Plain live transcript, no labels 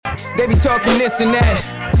They be talking this and that.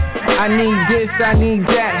 I need this, I need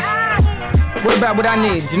that. What about what I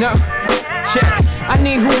need, you know? Check. I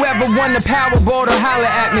need whoever won the Powerball to holler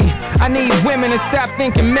at me. I need women to stop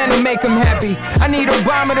thinking men will make them happy. I need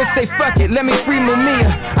Obama to say fuck it, let me free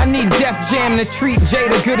Mumia. I need Def Jam to treat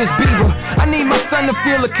Jada good as Bieber. I need my son to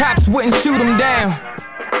feel the cops wouldn't shoot him down.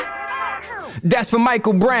 That's for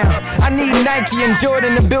Michael Brown. I need Nike and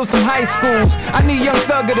Jordan to build some high schools. I need Young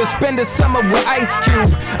Thugger to spend a summer with Ice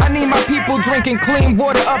Cube. I need my people drinking clean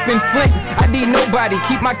water up in Flint. I need nobody,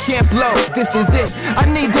 keep my camp low, this is it. I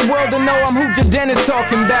need the world to know I'm who Jaden is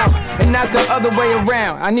talking about, and not the other way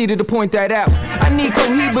around. I needed to point that out. I need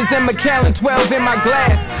Cohibas and Macallan 12 in my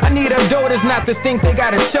glass. I need our daughters not to think they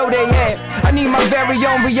gotta show their ass. I need my very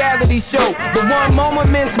own reality show. The one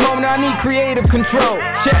moment, Miss Mona, I need creative control.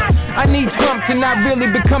 Check. I need Trump to not really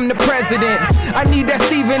become the president. I need that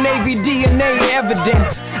Stephen A.V. DNA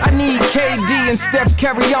evidence. I need KD and Steph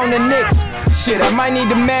Curry on the Knicks. Shit, I might need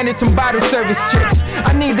to manage some bottle service chicks.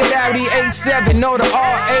 I need that Audi A7 or the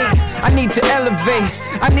R8. I need to elevate,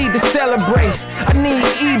 I need to celebrate. I need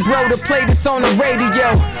Ebro to play this on the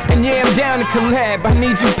radio. And yeah, I'm down to collab, I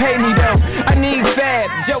need you pay me though. I need Fab,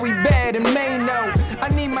 Joey Bad and Mano. I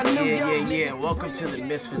need my new Yeah. Welcome to the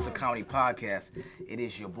Misfits of Comedy podcast. It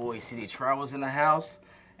is your boy CD Travels in the house.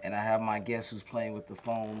 And I have my guest who's playing with the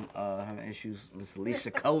phone, having issues, Miss Alicia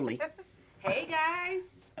Coley. Hey guys,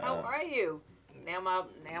 how are you? Now my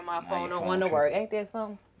phone don't want to work. Ain't that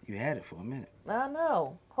something? You had it for a minute. I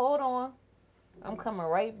know. Hold on. I'm coming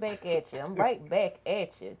right back at you. I'm right back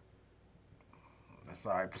at you. That's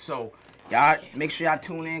all right. So, y'all make sure y'all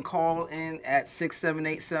tune in, call in at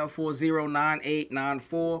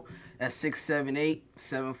 678-740-9894. That's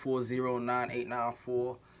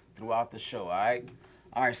 678-740-9894 throughout the show, all right?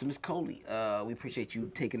 All right, so Miss Coley, we appreciate you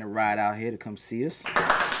taking a ride out here to come see us.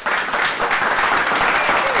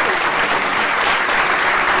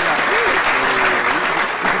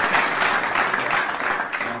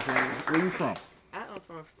 Where you from? I'm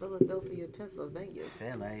from Philadelphia, Pennsylvania.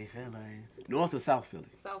 Philly. North or South Philly?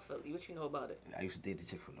 South Philly. What you know about it? I used to date the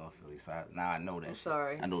chick from North Philly, so now I know that. I'm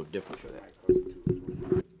sorry. I know the difference of that. There you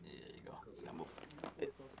go. Now move.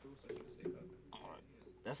 All right.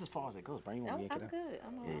 That's as far as it goes. Bring I'm good.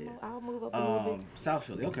 I'll move up a little bit. South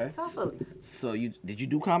Philly, okay. South Philly. So did you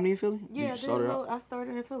do comedy in Philly? Yeah, I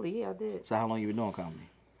started in Philly. Yeah, I did. So how long you been doing comedy?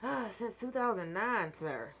 Since 2009,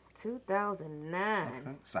 sir. 2009.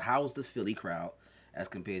 Okay. So how's the Philly crowd as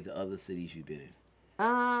compared to other cities you've been in?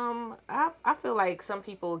 I feel like some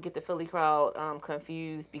people get the Philly crowd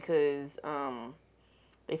confused because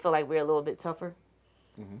they feel like we're a little bit tougher.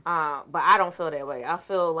 Mm-hmm. But I don't feel that way. I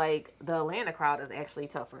feel like the Atlanta crowd is actually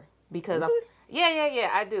tougher because really?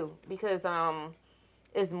 I do, because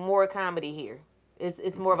it's more comedy here.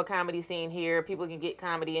 It's more of a comedy scene here. People can get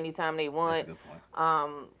comedy anytime they want. That's a good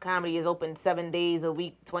point. Comedy is open 7 days a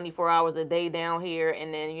week, 24 hours a day down here,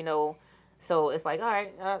 and then so it's like, all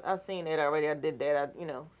right, I've seen that already. I did that.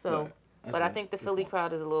 So. Right. But I think the Philly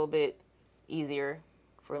crowd is a little bit easier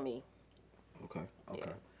for me. Okay.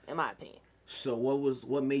 Yeah, in my opinion. So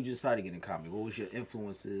what made you decide to get in comedy? What was your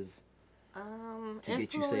influences to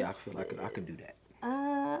get you say I feel like I could do that?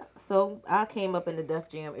 So I came up in the Def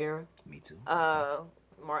Jam era. Me too.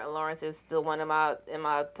 Martin Lawrence is still one of my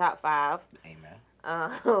top 5. Amen.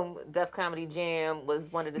 Def Comedy Jam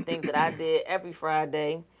was one of the things that I did every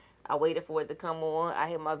Friday. I waited for it to come on. I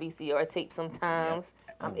had my VCR tape sometimes.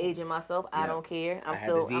 Yep. I'm aging myself. Yep. I don't care. I'm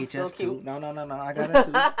still cute. Too. No. I got it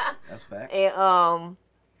too. That's fact. And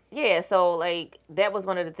so like that was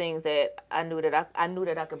one of the things that I knew that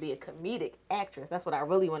I could be a comedic actress. That's what I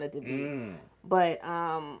really wanted to be. But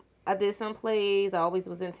I did some plays. I always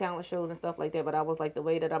was in talent shows and stuff like that. But I was like, the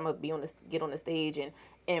way that I'm gonna get on the stage and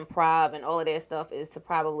improv and all of that stuff is to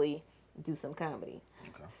probably do some comedy.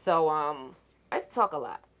 Okay. So I used to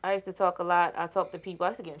talk a lot. I talked to people. I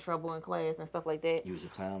used to get in trouble in class and stuff like that. You was a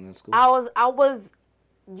clown in school? I was.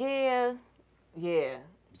 Yeah.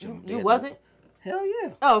 You wasn't? Hell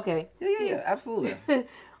yeah. Oh, okay. Yeah, absolutely.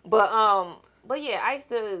 But yeah,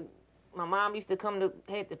 my mom used to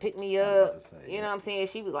had to pick me up. You know what I'm saying?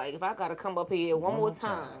 She was like, if I gotta come up here one more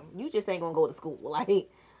time, you just ain't gonna go to school. Like,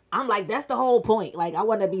 I'm like, that's the whole point. Like, I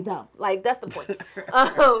want to be dumb. Like, that's the point.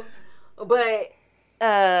 But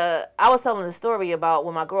I was telling the story about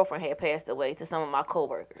when my girlfriend had passed away to some of my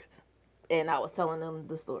coworkers, and I was telling them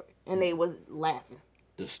the story, and they was laughing.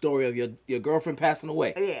 The story of your girlfriend passing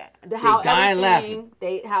away. Yeah, how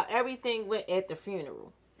everything went at the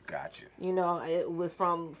funeral. Gotcha. It was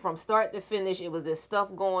from start to finish. It was this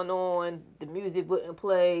stuff going on. The music wouldn't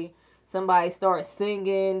play. somebody starts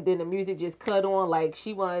singing, then the music just cut on. Like,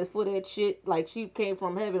 she wanted for that shit. Like, she came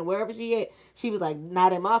from heaven, wherever she at. She was like,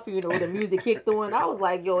 not at my funeral. The music kicked on. I was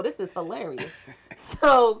like, yo, this is hilarious.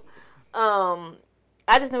 So,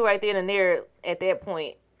 I just knew right then and there at that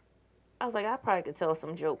point, I was like, I probably could tell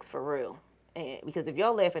some jokes for real. And because if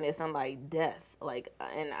y'all laughing at somebody's death, like,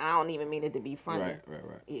 and I don't even mean it to be funny. Right.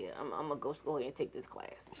 Yeah, I'm gonna go ahead and take this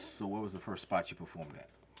class. So what was the first spot you performed at?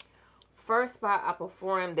 First spot I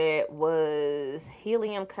performed at was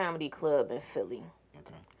Helium Comedy Club in Philly.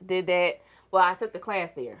 Okay. Did that. Well, I took the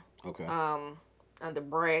class there. Okay. Under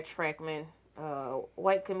Brad Trackman,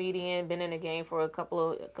 white comedian, been in the game for a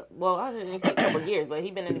couple of, well, I didn't say a couple of years, but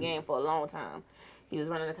he been in the game for a long time. He was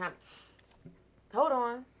running hold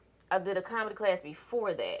on. I did a comedy class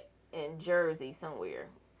before that in Jersey somewhere,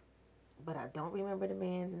 but I don't remember the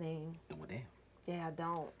man's name. Oh, damn. Yeah, I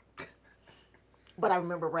don't. But I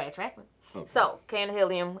remember Brad Trackman. Okay. So, came to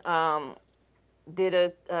Helium,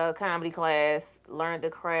 did a comedy class, learned the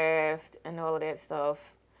craft and all of that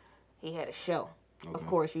stuff. He had a show. Okay. Of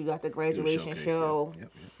course, you got the graduation show.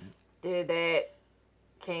 Yep. Did that,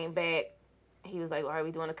 came back. He was like, all right,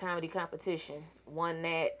 we doing a comedy competition. Won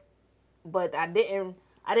that. But I didn't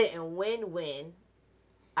win.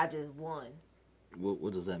 I just won.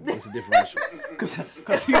 What does that mean? What's the differential?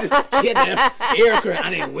 Because you had that Erica,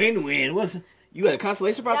 I didn't win. You had a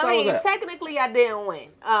consolation prize? I mean, technically I didn't win.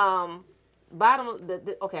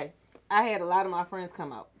 Okay, I had a lot of my friends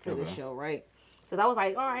come out to the show, right? Because I was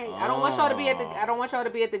like, all right, I don't want y'all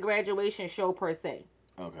to be at the graduation show per se.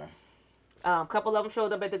 Okay. A couple of them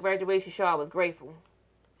showed up at the graduation show. I was grateful.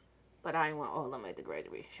 But I didn't want all of them at the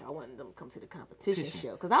graduation show. I wanted them to come to the competition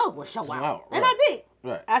show. Because I was show out. And I did.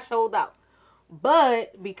 Right. I showed out.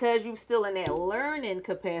 But because you still in that learning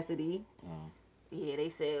capacity, yeah, they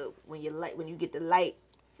said when you get the light,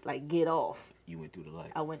 like, get off. You went through the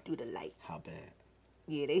light. I went through the light. How bad?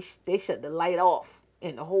 Yeah, they shut the light off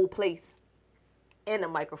in the whole place. And the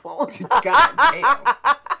microphone. God damn.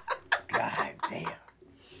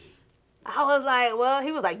 I was like, well,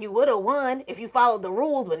 he was like, you would have won if you followed the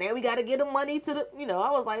rules, but now we got to get the money to the,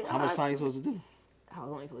 I was like. How much time are you supposed to do? I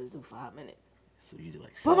was only supposed to do 5 minutes. So you did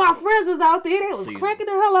like 7. But my friends was out there. They was cracking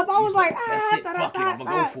the hell up. I was like, that's it. Fuck it. I'm going to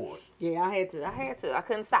go for it. Yeah, I had to. I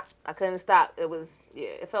couldn't stop. It was,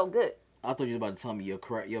 it felt good. I thought you were about to tell me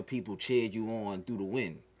your people cheered you on through the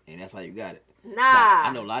win, and that's how you got it. Nah.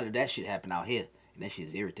 I know a lot of that shit happened out here, and that shit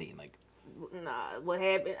is irritating. Like, nah, what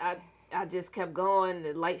happened, I just kept going.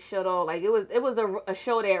 The light shut off. Like, it was a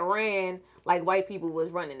show that ran like white people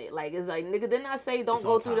was running it. Like, it's like, nigga, didn't I say don't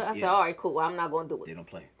go through the... I said, all right, cool. I'm not going to do it. They don't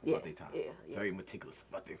play about their time. Yeah. Very meticulous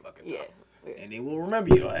about their fucking time. Yeah. And they will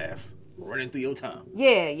remember your ass running through your time.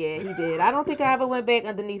 Yeah, he did. I don't think I ever went back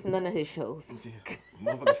underneath none of his shows. Yeah.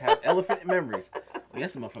 Motherfuckers have elephant memories. Well,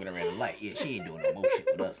 that's the motherfucker that ran the light. Yeah, she ain't doing no more shit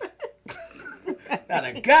with us. Not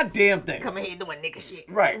a goddamn thing. Come in here doing nigga shit.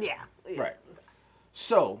 Right. Yeah. Right.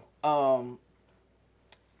 So,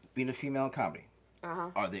 being a female in comedy,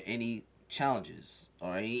 are there any challenges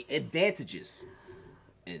or any advantages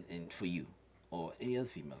in for you or any other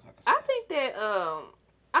females? I think that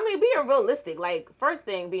being realistic, like, first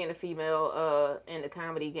thing, being a female in the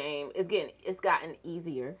comedy game it's gotten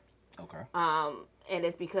easier. Okay. And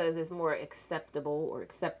it's because it's more acceptable or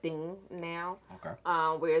accepting now. Okay.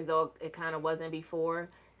 Whereas though it kind of wasn't before.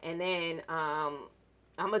 And then I'm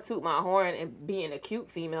gonna toot my horn, and being a cute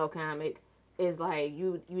female comic is like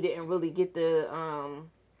you didn't really get the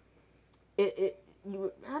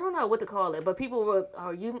I don't know what to call it, but people were,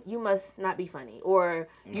 oh, you must not be funny, or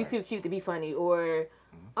you too cute to be funny, or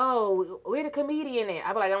oh, where the comedian at?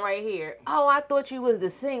 I be like, I'm right here. Oh, I thought you was the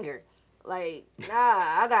singer. Like, nah,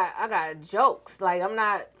 I got jokes. Like, I'm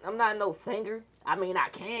not no singer. I mean, I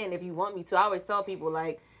can if you want me to. I always tell people,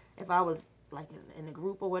 like, if I was like in the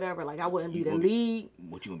group or whatever, like, I wouldn't be the lead.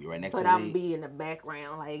 What, you gonna be right next to the lead? But I'm be in the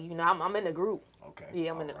background, like, I'm in the group. Okay.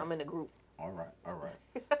 Yeah, I'm in the group. All right.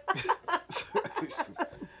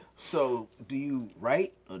 So, do you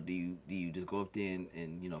write, or do you just go up there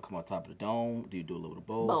and come on top of the dome? Do you do a little bit of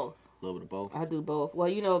both? Both. A little bit of both? I do both. Well,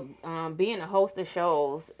 being a host of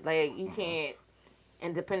shows, like, you can't,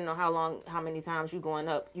 and depending on how many times you're going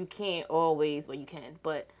up, you can't always, well, you can,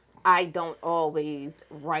 but I don't always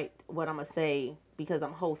write what I'm going to say because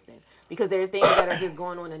I'm hosting. Because there are things that are just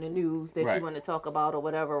going on in the news that you want to talk about or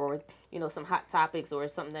whatever, or, some hot topics or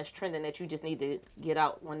something that's trending that you just need to get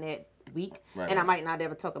out on that week. Right, and I might not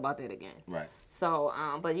ever talk about that again. Right. So,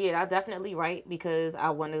 but yeah, I definitely write because I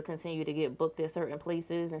want to continue to get booked at certain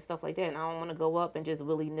places and stuff like that. And I don't want to go up and just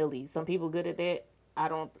willy-nilly. Some people good at that. I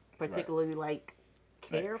don't particularly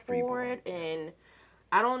care for it. And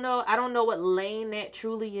I don't know what lane that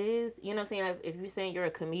truly is. You know what I'm saying? If you're saying you're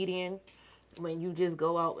a comedian, when you just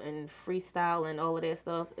go out and freestyle and all of that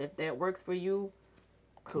stuff, if that works for you,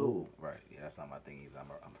 cool. Right. Yeah, that's not my thing either. I'm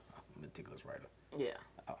a meticulous writer. Yeah.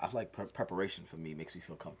 I like preparation for me makes me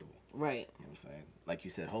feel comfortable. Right. You know what I'm saying? Like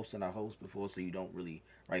you said, hosting our host before, so you don't really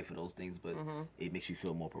write for those things, but it makes you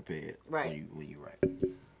feel more prepared when you write.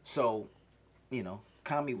 So,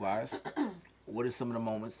 comedy wise, what are some of the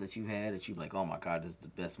moments that you had that you like, oh my God, this is the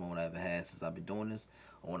best moment I ever had since I've been doing this?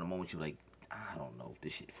 Or in a moment you're like, I don't know if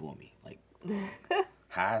this shit for me. Like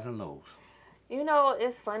highs and lows.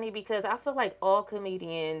 It's funny because I feel like all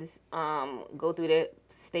comedians go through that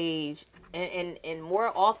stage and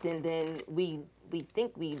more often than we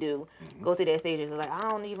think we do, go through that stage. It's like, I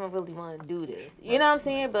don't even really want to do this. You know what I'm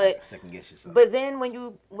saying? But second guess yourself. But then when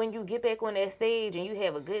you get back on that stage and you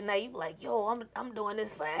have a good night, you be like, yo, I'm doing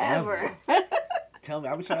this forever. Tell me,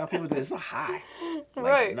 I be telling people that it's a high. Like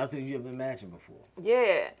right. Nothing you ever imagined before.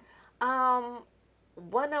 Yeah.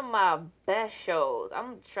 One of my best shows,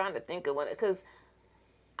 I'm trying to think of one, because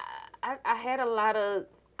I had a lot of,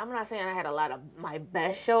 I'm not saying I had a lot of my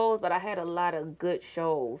best shows, but I had a lot of good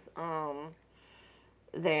shows.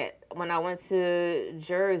 That when I went to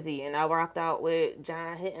Jersey and I rocked out with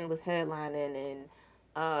John Hinton was headlining, and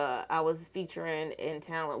I was featuring in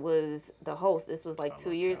Talent was the host. This was like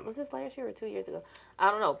 2 years. Was this last year or 2 years ago?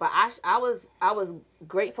 I don't know. But I was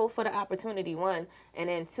grateful for the opportunity, one, and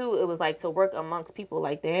then two, it was like to work amongst people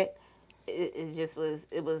like that. It just was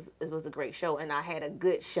it was a great show, and I had a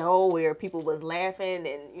good show where people was laughing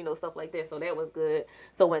and stuff like that. So that was good.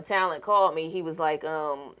 So when Talent called me, he was like,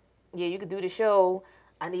 yeah, you could do the show.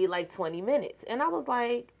 I need like 20 minutes. And I was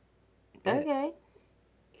like, okay.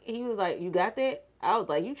 He was like, you got that? I was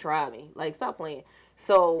like, you try me. Like, stop playing.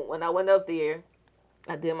 So when I went up there,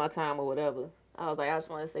 I did my time or whatever. I was like, I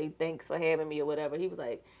just want to say thanks for having me or whatever. He was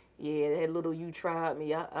like, yeah, that little you tried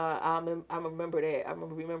me. I remember that. I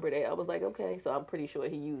remember that. I was like, okay. So I'm pretty sure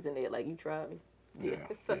he using it like, you tried me. Yeah.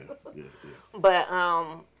 Yeah. But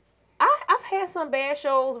I've had some bad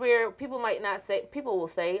shows where people will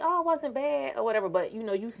say, oh, it wasn't bad or whatever, but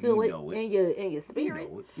you feel it in your spirit.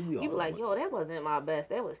 You be like, yo, that wasn't my best.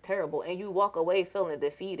 That was terrible. And you walk away feeling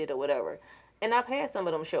defeated or whatever. And I've had some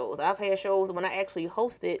of them shows. I've had shows when I actually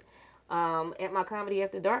hosted at my Comedy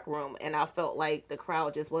After Dark room, and I felt like the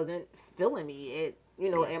crowd just wasn't feeling me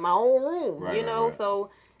in my own room, Right. So,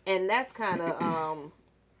 and that's kind of,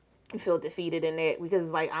 you feel defeated in that because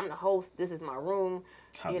it's like, I'm the host. This is my room.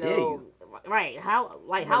 How dare you? Right. How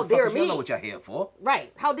dare me? You know what y'all here for.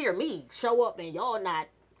 Right. How dare me show up and y'all not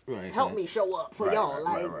help me show up for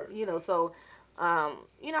y'all. So, I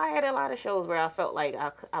had a lot of shows where I felt like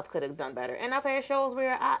I could have done better. And I've had shows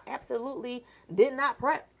where I absolutely did not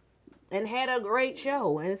prep and had a great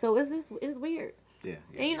show. And so it's weird. Yeah.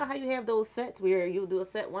 And you know how you have those sets where you'll do a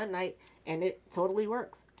set one night and it totally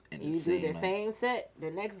works. And you do the same set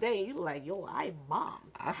the next day and you like, yo, I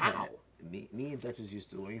bombed. How? Me and Duchess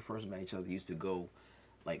used to, when we first met each other, used to go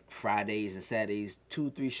like Fridays and Saturdays,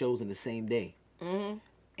 2-3 shows in the same day. Mm-hmm.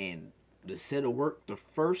 And the set of work the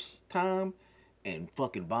first time and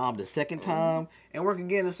fucking bomb the second time and work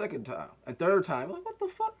again the second time. A third time. Like, what the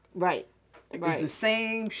fuck? Right. It's the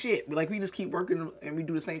same shit. Like, we just keep working and we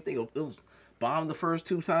do the same thing. It was bomb the first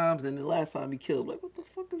 2 times and the last time we killed. Like, what the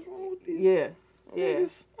fuck is wrong with this? Yeah.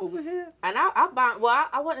 Over here. And I bombed,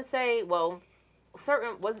 I wouldn't say,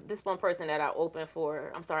 this one person that I opened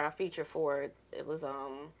for, I featured for, it was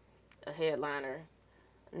a headliner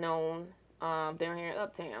known down here in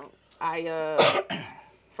Uptown.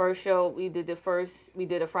 First show, we did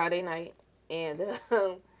a Friday night, and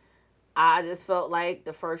I just felt like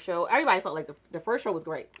the first show, everybody felt like the first show was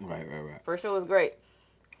great. Right. First show was great.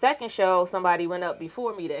 Second show, somebody went up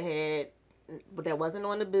before me that wasn't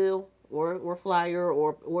on the bill or flyer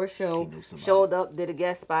or show, showed up, did a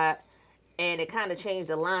guest spot. And it kind of changed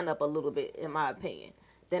the lineup a little bit, in my opinion.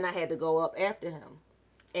 Then I had to go up after him.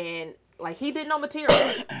 And, like, he did no material.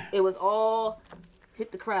 It was all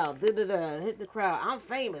hit the crowd, hit the crowd. I'm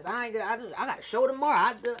famous. I got a show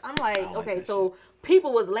tomorrow. I'm like, okay, so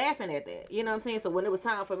people was laughing at that. You know what I'm saying? So when it was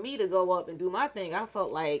time for me to go up and do my thing, I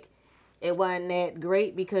felt like it wasn't that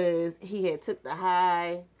great because he had took the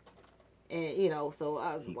high. And, so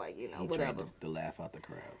I was like, whatever. To laugh out the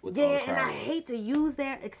crowd. And I hate to use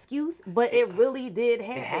that excuse, but it really did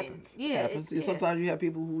happen. It happens. Yeah. It happens. Sometimes you have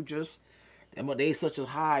people who just, they such a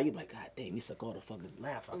high, you're like, God damn, you suck all the fucking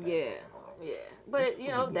laugh out there. Yeah. But,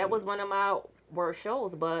 that was one of my worst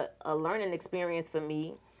shows, but a learning experience for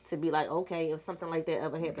me to be like, okay, if something like that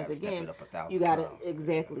ever happens again, you got to,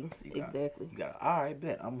 exactly. You got to, all right,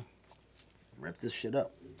 bet, I'm Rip this shit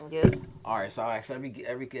up. Yeah. All right, so I ask every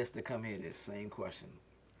guest that come here this same question.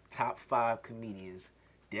 Top 5 comedians,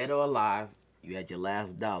 dead or alive, you had your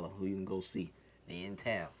last dollar, who you can go see. They in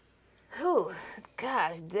town. Oh,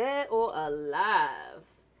 gosh, dead or alive?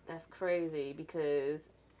 That's crazy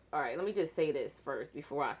because, all right, let me just say this first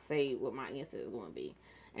before I say what my answer is going to be.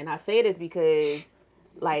 And I say this because,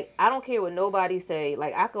 like, I don't care what nobody say.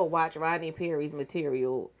 Like, I could watch Rodney Perry's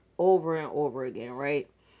material over and over again, right?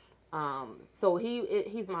 So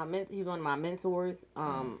he's one of my mentors.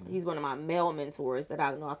 He's one of my male mentors that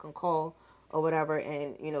I know I can call or whatever,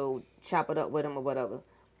 and chop it up with him or whatever.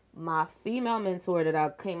 My female mentor that I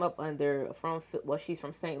came up under she's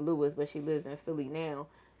from St. Louis, but she lives in Philly now,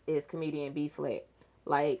 is comedian B Flat.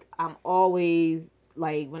 Like, I'm always,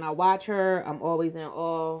 like, when I watch her, I'm always in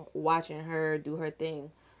awe watching her do her thing.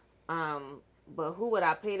 But who would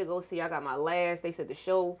I pay to go see? I got my last. They said the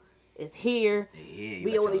show is here. Yeah,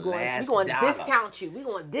 we going to discount you. We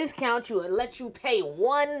going to discount you and let you pay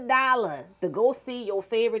 $1 to go see your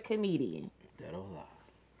favorite comedian. Dead or alive.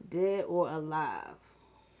 Dead or alive.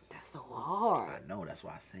 That's so hard. I know. That's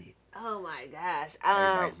why I say it. Oh my gosh.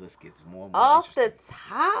 Everybody's list gets more and more off the interesting.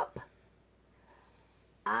 top.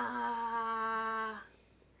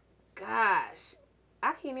 Gosh,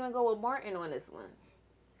 I can't even go with Martin on this one.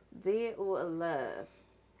 Dead or alive?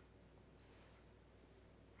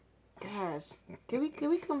 Gosh, can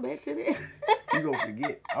we come back to this? You gonna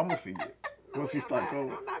forget? I'm gonna forget once we start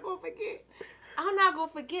going. I'm not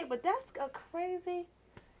gonna forget. But that's a crazy.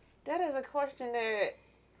 That is a question that,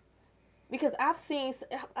 because I've seen.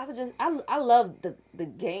 I love the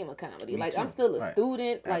game of comedy. Me like too. I'm still a Right.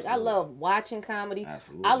 student. Like, Absolutely. I love watching comedy.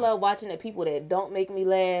 Absolutely. I love watching the people that don't make me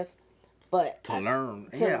laugh, but To learn.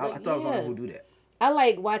 I thought it was only who do that. I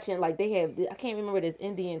like watching, like, they have, I can't remember this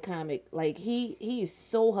Indian comic. Like, he's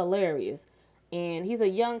so hilarious. And he's a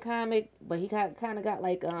young comic, but he kind of got,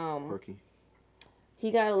 like, Quirky.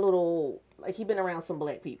 he got a little, like, he been around some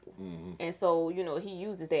black people. Mm-hmm. And so, he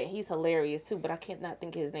uses that. He's hilarious, too, but I can't not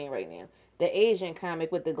think of his name right now. The Asian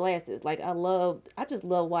comic with the glasses. Like, I just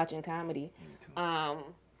love watching comedy. Me too. I'm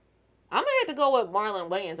going to have to go with Marlon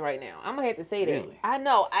Wayans right now. I'm going to have to say that. Really? I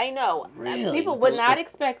know. Really? People would not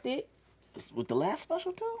expect it. With the last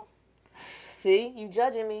special too? See, you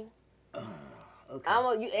judging me.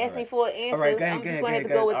 Okay. You asked me for an answer. Right, go ahead, I'm just gonna have to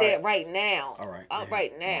go with that right now. All right.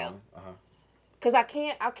 Right now. Uh-huh. Cause I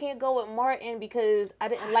can't go with Martin because I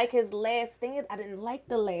didn't like his last stand. I didn't like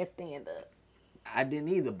the last stand up. I didn't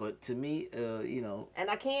either, but to me, And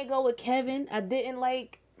I can't go with Kevin. I didn't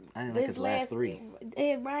like his last 3.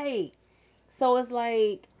 Right. So it's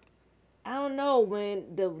like, I don't know,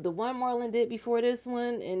 when the one Marlon did before this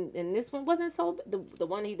one and this one wasn't so, the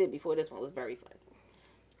one he did before this one was very funny.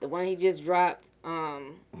 The one he just dropped,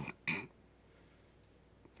 I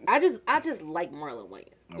just like Marlon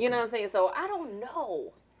Wayans. Okay. You know what I'm saying? So I don't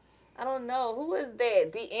know. Who is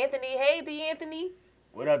that? D. Anthony. Hey, D. Anthony.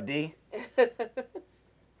 What up, D? What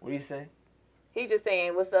do you say? He just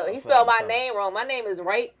saying, what's up? He What's spelled up, my name wrong. My name is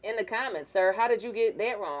right in the comments, sir. How did you get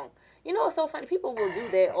that wrong? You know what's so funny? People will do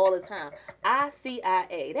that all the time.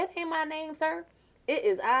 ICIA. That ain't my name, sir. It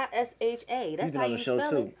is ISHA. That's how you spell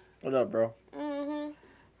it. What up, bro?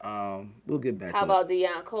 Mm-hmm. We'll get back How to about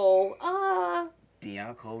Deion Cole?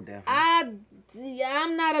 Deion Cole, definitely.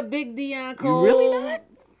 I'm not a big Deion Cole You really not?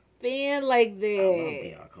 fan like that. I love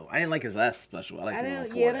Deion Cole. I didn't like his last special. I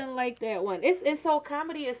didn't like that one. It's so,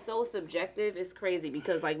 comedy is so subjective. It's crazy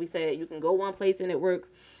because, like we said, you can go one place and it works.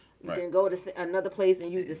 You can go to another place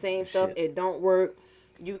and use the same stuff. It don't work.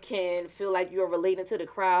 You can feel like you're relating to the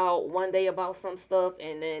crowd one day about some stuff,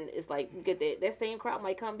 and then it's like you get that same crowd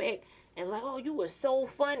might come back and it's like, oh, you were so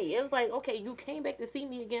funny. It was like, okay, you came back to see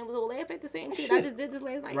me again. Was laugh at the same shit. I just did this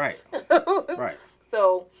last night. Right. Right.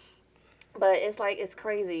 So, but it's like, it's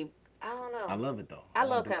crazy. I don't know. I love it though. I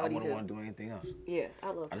love comedy I too. wouldn't want to do anything else. Yeah,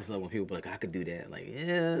 I love. I just love when people be like, I could do that. Like,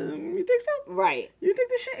 yeah, you think so? Right. You think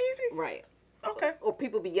this shit easy? Right. Okay. Or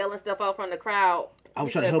people be yelling stuff out from the crowd. I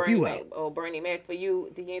was trying to help you Mac, out. Oh, Bernie Mac for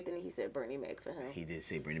you, D'Anthony. He said Bernie Mac for him. He did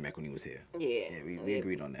say Bernie Mac when he was here. Yeah. Yeah, we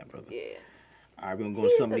agreed on that, brother. Yeah. All right, we're going to go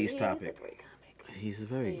to some of these topics. He's a great comic. He's a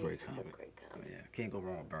very great He's comic. a great comic. Yeah, can't go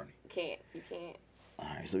wrong with Bernie. You can't. All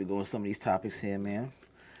right, so we're going to some of these topics here, man.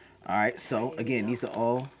 All right, so again, these are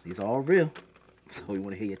all real. So we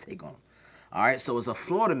want to hear your take on them. All right, so it's a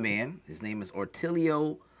Florida man. His name is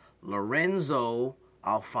Ortilio Lorenzo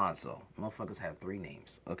Alfonso. Motherfuckers have 3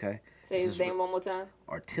 names, okay? Say his name one more time.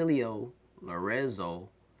 Ortilio Lorenzo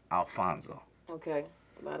Alfonso. Okay.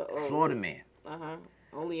 A lot of O's. Florida man.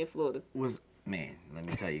 Only in Florida. Man, let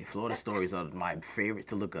me tell you, Florida stories are my favorite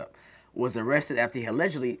to look up. was arrested after he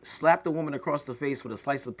allegedly slapped a woman across the face with a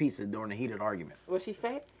slice of pizza during a heated argument. Was she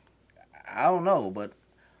fat? I don't know, but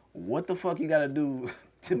what the fuck you gotta do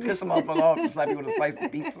to piss a motherfucker off to slap you with a slice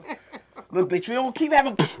of pizza? Look, bitch, we don't keep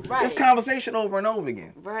having this conversation over and over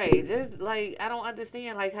again. Right. Just like, I don't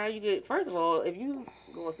understand like how you get. First of all, if you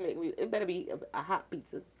gonna smack me, it better be a hot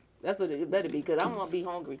pizza. That's what it better be, because I'm gonna be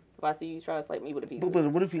hungry if I see you try to slap me with a pizza.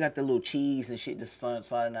 But what if you got the little cheese and shit just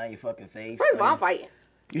sliding down your fucking face? First of all, I'm fighting.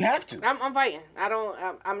 You have to. I'm fighting.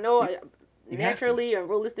 I'm naturally and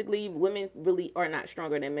realistically, women really are not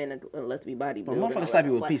stronger than men unless we bodybuilders. But motherfucker slap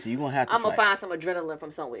you with pizza, you gonna have to. I'm gonna find some adrenaline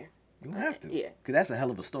from somewhere. You gonna have to. Yeah. Cause that's a hell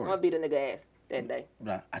of a story. I'm gonna beat a nigga ass that day.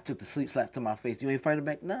 But I took the sleep slap to my face. You ain't fighting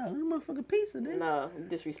back? Nah, motherfucking pizza, nigga. No,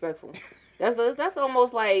 disrespectful. That's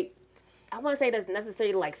almost like, I wouldn't say that's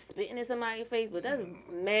necessarily like spitting in somebody's face, but that's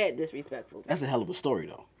mad disrespectful. That's a hell of a story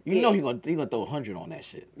though. You know he gonna throw 100 on that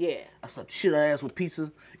shit. Yeah. I slapped shit her ass with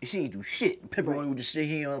pizza, and she ain't do shit. Pepperoni with the shit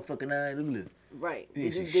here on her fucking eye. Right.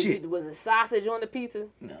 Was it sausage on the pizza?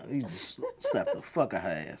 No, you just slapped the fuck out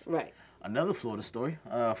her ass. Right. Another Florida story.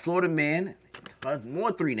 Florida man,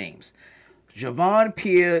 more 3 names. Javon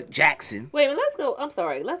Pierre Jackson. Wait a minute, let's go. I'm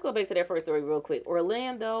sorry. Let's go back to that first story real quick.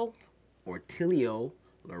 Orlando. Ortilio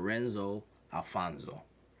Lorenzo Alfonso.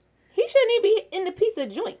 He shouldn't even be in the pizza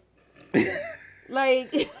joint.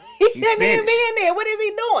 Like, he shouldn't even be in there. What is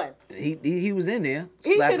he doing? He was in there.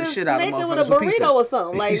 He should have smacked it with a burrito or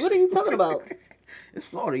something. Like, what are you talking about? It's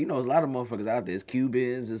Florida. You know, there's a lot of motherfuckers out there. It's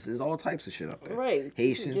Cubans. There's all types of shit up there. Right.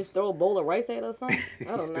 Haitians. Just throw a bowl of rice at it or something?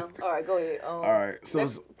 I don't know. All right, go ahead. All right. So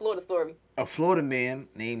Florida story. A Florida man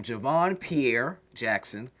named Javon Pierre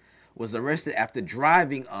Jackson was arrested after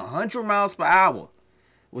driving 100 miles per hour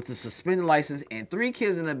with a suspended license and 3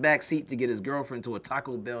 kids in the back seat to get his girlfriend to a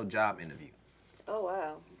Taco Bell job interview. Oh,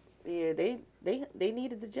 wow. Yeah, they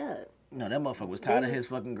needed the job. No, that motherfucker was tired of his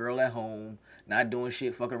fucking girl at home, not doing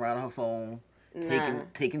shit, fucking around on her phone.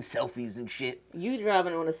 Taking selfies and shit. You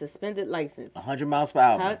driving on a suspended license. 100 miles per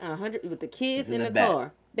hour. 100 with the kids in the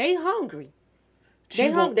car. They hungry.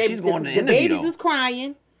 She's going to the interview, the babies though. was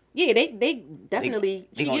crying. Yeah, they definitely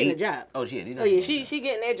she getting the job. Oh yeah, she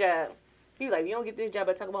getting that job. He was like, if you don't get this job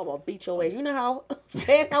at Taco Bell, I'm gonna beat your ass. You know how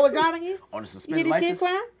fast I was driving here? On a suspended license. You hear these kids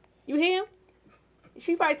license? crying? You hear him?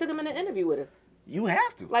 She probably took him in an interview with her. You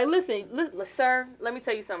have to. Like, listen, sir, let me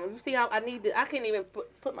tell you something. You see how I can't even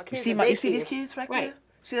put my kids in You see these kids right there?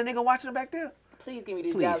 See that nigga watching them back there? Please give me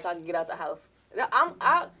this job so I can get out the house.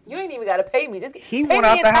 You ain't even got to pay me. Just he went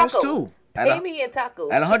out the house, too. Pay me in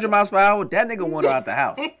tacos. At 100 miles per hour, that nigga wanted out the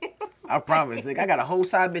house. I promise. Like, I got a whole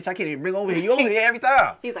side bitch I can't even bring over here. You over here every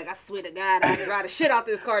time. He's like, I swear to God, I drive the shit out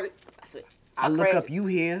this car. I swear. I look up, you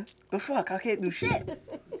here. The fuck? I can't do shit.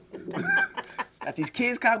 Got these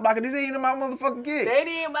kids cock blocking. These ain't even my motherfucking kids. They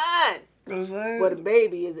ain't mine. You know what I'm saying? Well, the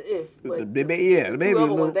baby is if. But the baby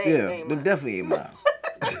them definitely ain't mine.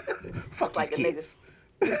 Fuck these kids.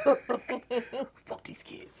 Fuck these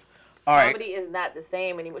kids. All right. Comedy is not the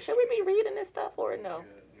same anymore. Should we be reading this stuff or no?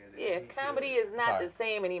 Yeah, comedy is not the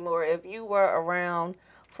same anymore. If you were around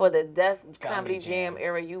for the Def Comedy Jam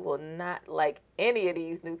era, you will not like any of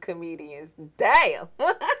these new comedians. Damn.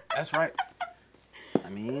 That's right. I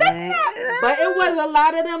mean, but it was a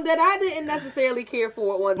lot of them that I didn't necessarily care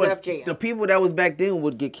for on Def Jam. The people that was back then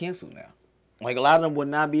would get canceled now. Like, a lot of them would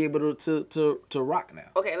not be able to rock now.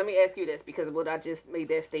 Okay, let me ask you this, because what I just made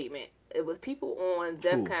that statement. It was people on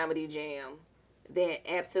Def Comedy Jam that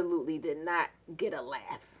absolutely did not get a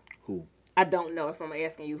laugh. Who? I don't know. So I'm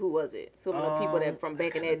asking you, who was it? Some of the people that from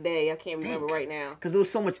back in that day, I can't remember right now. Because there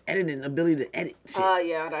was so much editing, ability to edit shit.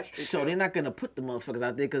 Yeah, that's true. So they're not going to put the motherfuckers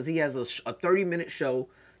out there because he has a 30-minute show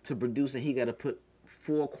to produce and he got to put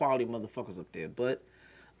 4 quality motherfuckers up there. But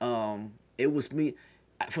it was me.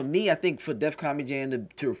 For me, I think for Def Comedy Jam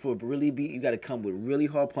to really be, you got to come with really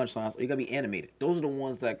hard punchlines or you got to be animated. Those are the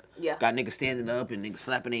ones that got niggas standing up and niggas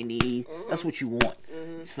slapping their knee. Mm-hmm. That's what you want.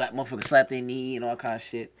 Mm-hmm. Motherfuckers slap their knee and all kind of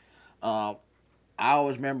shit. I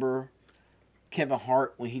always remember Kevin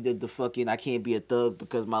Hart when he did the fucking I can't be a thug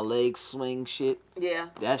because my legs swing shit. Yeah.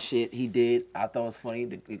 That shit he did. I thought it was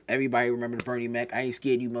funny. Everybody remember the Bernie Mac. I ain't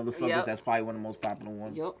scared you motherfuckers. Yep. That's probably one of the most popular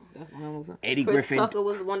ones. Yep. That's one of them. Eddie Chris Griffin. Tucker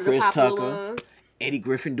was one of the popular ones. Eddie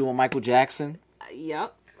Griffin doing Michael Jackson.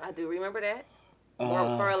 Yep. I do remember that.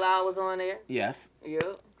 Mark Carlisle was on there. Yes.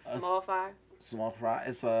 Yep. Small Fry. Small Fry.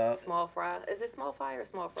 It's Small Fry. Is it Small Fry or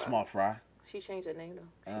Small Fry? Small Fry. She changed her name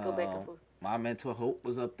though. She go back and forth. My Mental Hope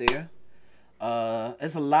was up there.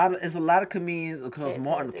 It's a lot of comedians because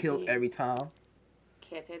Martin killed every time.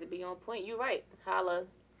 Cats had to be on point. You right.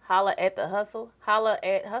 Holla at the hustle. Holla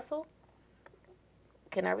at hustle.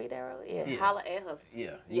 Can I read that earlier? Yeah. Holla at Hustle.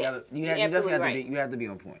 Yeah. You definitely have to be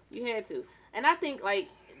on point. You had to. And I think, like,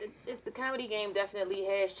 the comedy game definitely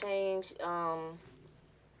has changed.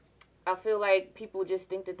 I feel like people just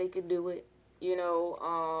think that they could do it. You know,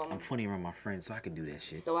 I'm funny around my friends, so I can do that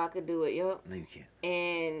shit. So I could do it, yep. No, you can't.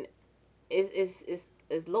 And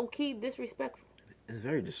it's low key disrespectful. It's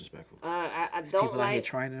very disrespectful. I don't people like. People out here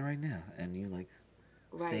trying it right now, and you like,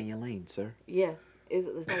 stay in your lane, sir. Yeah,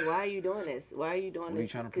 it's like, why are you doing this? Why are you doing what this? Are you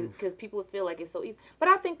trying to prove? Because people feel like it's so easy. But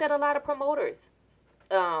I think that a lot of promoters,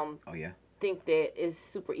 think that it's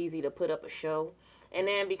super easy to put up a show, and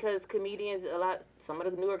then because comedians, some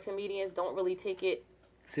of the newer comedians don't really take it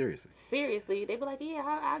seriously, they be like, yeah,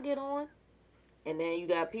 I'll get on. And then you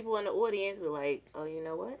got people in the audience who are like, oh, you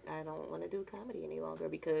know what? I don't want to do comedy any longer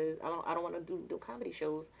because I don't want to do comedy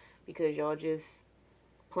shows because y'all just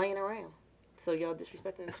playing around. So y'all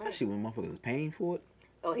disrespecting the Especially when motherfuckers is paying for it.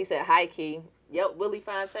 Oh, he said high key. Yep, Willie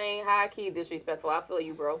Fontaine, high key disrespectful. I feel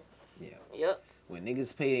you, bro. Yeah. Yep. When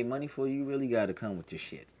niggas pay their money for you, really got to come with your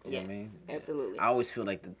shit. You know what I mean? Absolutely. I always feel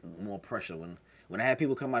like the more pressure when I have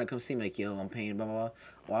people come out and come see me like, yo, I'm paying blah, blah, blah.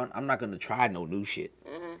 Well, I'm not going to try no new shit.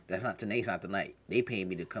 Mm-hmm. That's not today's not the night. They paying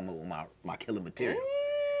me to come up with my killer material.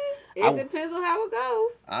 It depends on how it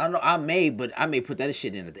goes. I don't know. I may put that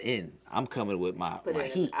shit in at the end. I'm coming with my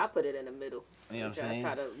heat. I put it in the middle. You know what I'm saying?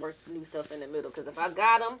 Try to work new stuff in the middle. Because if I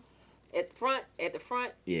got them at the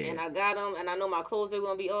front, and I got them, and I know my clothes are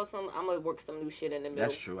going to be awesome, I'm going to work some new shit in the middle.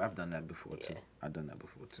 That's true. I've done that before, too.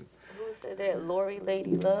 Who said that? Lori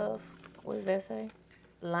Lady Love? What does that say?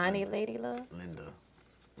 Lonnie Lady Love? Linda.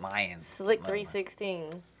 Lion. Slick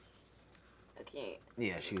 316. I can't.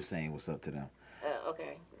 Yeah, she was saying what's up to them.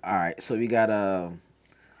 Okay. All right, so we got a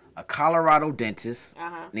Colorado dentist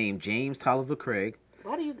named James Tolliver Craig.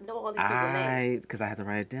 Why do you know all these people's names? Because I had to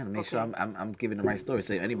write it down to make sure I'm giving the right story.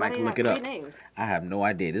 So anybody can look it up. 3 names? I have no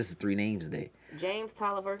idea. This is 3 names today. James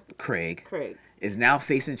Tolliver Craig is now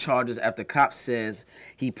facing charges after cops says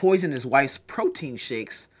he poisoned his wife's protein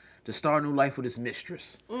shakes to start a new life with his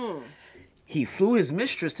mistress. He flew his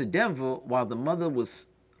mistress to Denver while the mother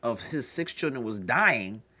of his 6 children was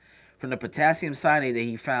dying from the potassium cyanide that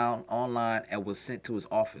he found online and was sent to his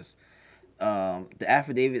office. The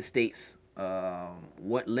affidavit states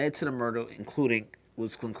what led to the murder, including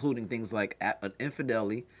things like an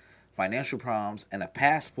infidelity, financial problems, and a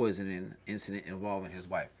past poisoning incident involving his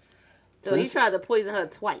wife. So he tried to poison her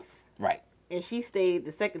twice. Right. And she stayed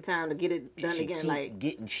the second time to get it done again. Like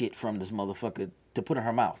getting shit from this motherfucker to put in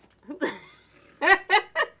her mouth.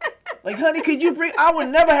 Like, honey, could you bring? I would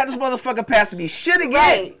never have this motherfucker pass me shit again.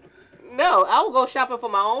 Right. No, I will go shopping for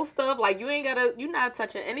my own stuff. Like, you're not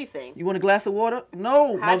touching anything. You want a glass of water?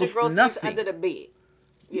 No, hide your groceries nothing. under the bed.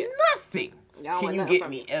 Yeah. Nothing. Can you get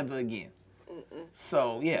me ever again?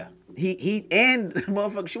 So, yeah. He and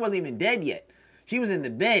motherfucker, she wasn't even dead yet. She was in the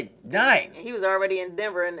bed, dying. And he was already in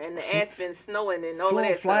Denver and the Aspen snowing and all of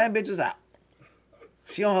that flying stuff. bitches out.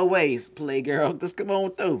 She on her ways, play girl. Just come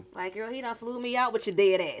on through. Like, girl, he done flew me out with your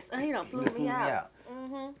dead ass. He done flew me out.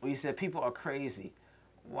 Well, you said people are crazy.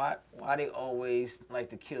 Why they always like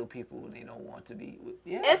to kill people when they don't want to be with?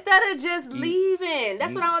 Yeah. Instead of just leaving.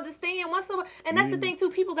 That's what I understand. And that's the thing, too.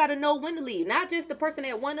 People got to know when to leave. Not just the person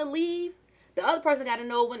that want to leave. The other person got to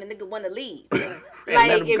know when the nigga want to leave.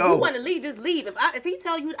 Like, if you want to leave, just leave. If he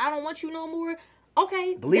tell you, I don't want you no more,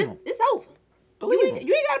 okay. Believe him. It's over. You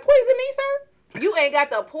ain't got to poison me, sir. You ain't got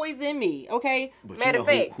to poison me, okay? But matter of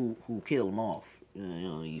fact. Who killed him off? You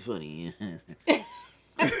know, you funny.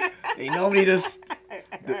 They normally just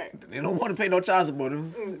they don't want to pay no child support.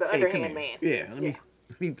 The underhand man. Yeah, let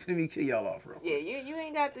me kill y'all off, bro. Yeah, you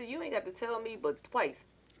ain't got to tell me but twice.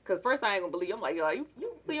 Cause first I ain't gonna believe. I'm like, yo, you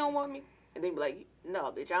really don't want me? And then be like,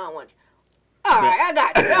 no, bitch, I don't want you. All right, I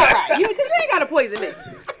got you. All right, you ain't gotta poison me.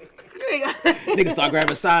 You ain't got. Nigga start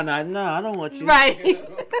grabbing cyanide. Nah, I don't want you. Right.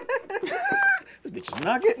 This bitch is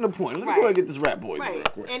not getting the point. Let me go ahead and get this rap boy. Right.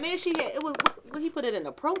 And then he put it in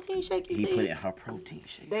a protein shake, you said? He put it in her protein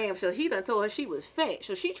shake. Damn, so he done told her she was fat.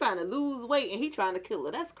 So she trying to lose weight and he trying to kill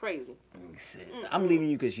her. That's crazy. He said, I'm leaving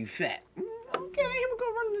you because you fat. Okay, I'm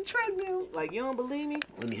gonna run the treadmill. Like, you don't believe me?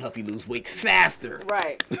 Let me help you lose weight faster.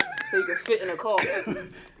 Right. So you can fit in a car.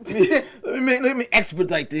 let me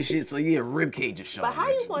expedite this shit so you get a rib cage or something. But how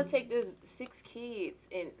you gonna take this 6 kids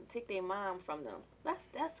and take their mom from them?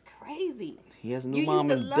 That's crazy. He has a new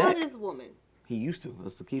mom in You used to love this woman. He used to.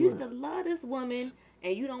 That's the key word. You used to love this woman,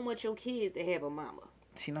 and you don't want your kids to have a mama.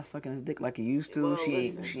 She not sucking his dick like he used to. Well,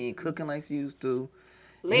 she ain't cooking like she used to.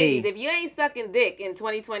 Ladies, if you ain't sucking dick in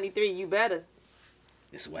 2023, you better.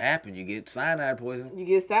 This is what happened. You get cyanide poison. You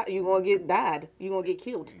gonna get died. You gonna get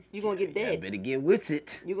killed. You gonna get dead. You better get with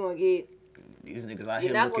it. You gonna get These niggas out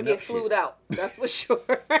You're here not gonna get flued out. That's for sure.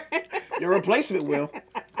 Your replacement will.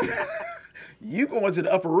 You going to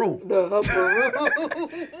the upper room. The upper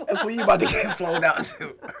room. That's where you about to get flown out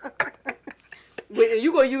to. But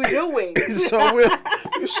you gonna use your wings. You sure will.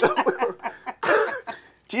 You sure will.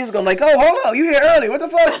 Jesus gonna like, oh, hold on, you here early. What the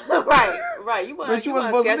fuck? Right. You wasn't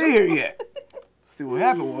supposed to be here yet. See, what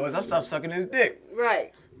happened was I stopped sucking his dick.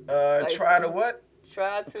 Right. Try to what?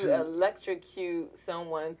 Try to electrocute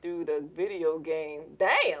someone through the video game.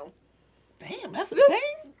 Damn, that's a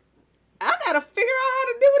thing? I gotta figure out how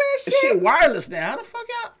to do that shit. This shit wireless now. How the fuck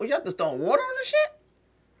y'all? You have to throw water on the shit?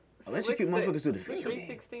 Electrocute motherfuckers through the video game.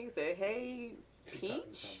 316 said, hey,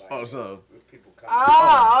 Peach. Oh, so.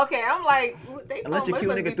 Oh, okay. I'm like, they electrocute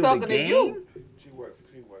must nigga be through talking the to game? you. She worked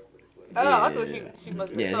with us. Oh, I thought she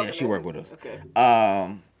must be talking she to worked you. with us. Okay.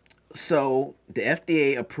 So the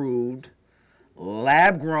FDA approved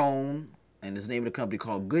lab-grown, and it's the name of the company,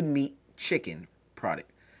 called Good Meat chicken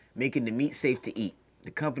product, making the meat safe to eat. The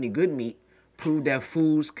company Good Meat proved that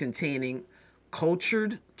foods containing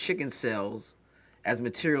cultured chicken cells as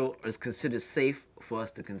material is considered safe for us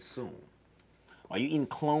to consume. Are you eating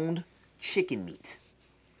cloned chicken meat?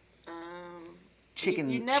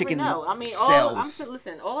 You never know. I mean,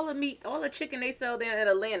 listen, all the chicken they sell there in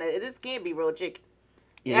Atlanta, this can't be real chicken.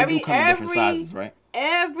 Yeah, they do come in different sizes, right?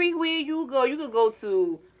 Everywhere you go, you could go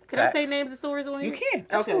to. Can I say names of stores on here? You can.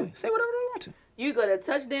 Absolutely. Okay. Say whatever you want to. You go to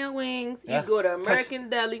Touchdown Wings. Yeah. You go to American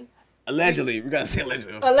Deli. Allegedly, we gotta say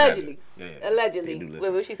allegedly. Allegedly.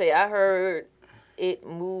 What would she say? I heard it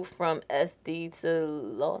moved from SD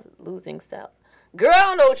to losing style. Girl, I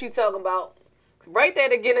don't know what you talking about. Write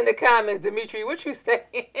that again in the comments, Dimitri. What you saying?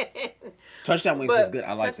 Touchdown Wings is good.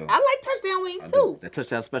 I like them. I like Touchdown Wings too. That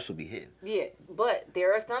Touchdown special be hitting. Yeah, but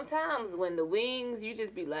there are some times when the wings, you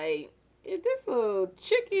just be like, is this a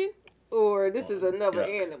chicken or this is another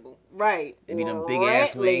animal? Right. They be them big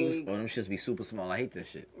ass wings. Or them shits be super small. I hate that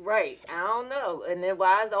shit. Right. I don't know. And then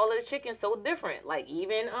why is all of the chicken so different? Like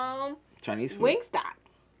even Chinese food. Wingstop.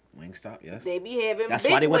 Wingstop, yes. They be having That's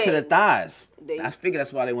big why they went wings. to the thighs. I figured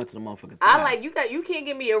that's why they went to the motherfucking thighs. I like you can't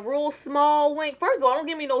give me a real small wing. First of all, don't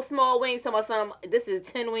give me no small wings. Tell my son this is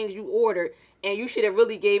 10 wings you ordered, and you should have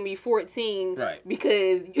really gave me 14. Right.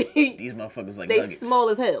 Because these motherfuckers like they nuggets. small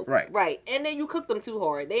as hell. Right. Right. And then you cook them too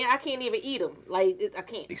hard. I can't even eat them. I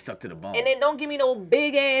can't. They stuck to the bone. And then don't give me no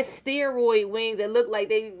big ass steroid wings that look like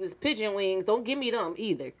they was pigeon wings. Don't give me them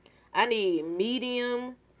either. I need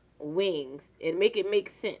medium wings and make it make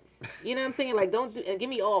sense. You know what I'm saying? Like don't do and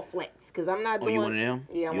give me all flats because I'm not doing. You one of them?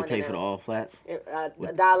 Yeah, I'm you one pay of them. for the all flats?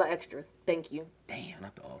 $1 extra. Thank you. Damn,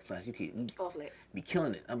 not the all flats. You can't. All flats. Be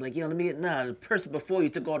killing it. I'm like, yo, let me get the person before you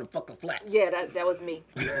took all the fucking flats. Yeah, that was me.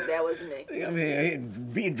 That was me. I'm here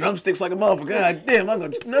beating drumsticks like a motherfucker. God damn, I'm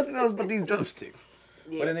gonna nothing else but these drumsticks.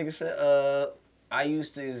 Yeah. What the nigga said, I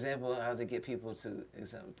used to example how to get people to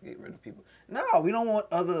get rid of people. No, we don't want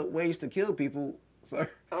other ways to kill people, sir.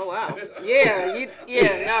 Oh wow. Yeah,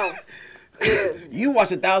 no. Yeah. You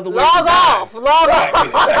watch 1,000 ways. Log off. We're not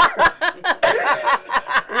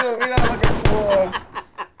looking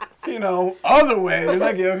for, other ways.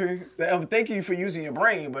 Thank you for using your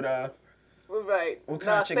brain, but right. What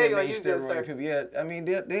kind of chicken made steroid people? Yeah, I mean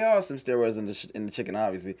there are some steroids in the chicken,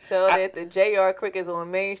 obviously. So that the JR Crickets on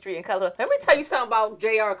Main Street in Colorado. Let me tell you something about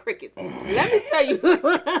JR Crickets. Let me tell you.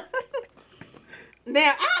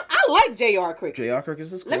 Now I like JR Crickets. JR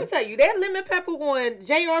Crickets is cool. Let me tell you, that lemon pepper on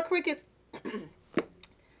JR Crickets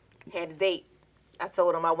had a date. I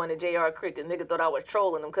told him I wanted JR Crickets. Nigga thought I was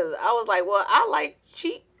trolling him because I was like, well, I like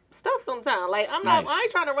cheap stuff sometimes. Like I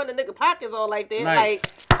ain't trying to run the nigga pockets all like that. Nice.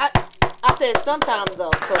 Like I said sometimes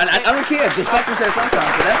though. So I don't care. The fact you said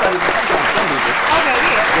sometimes, but that's not even sometimes. Okay,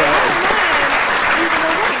 yeah. I don't mind eating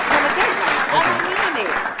a wing on a date night. I don't mind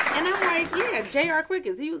it. And I'm like, yeah, JR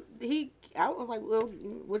Crickets. He. I was like, well,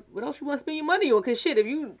 what else you want to spend your money on? Because shit, if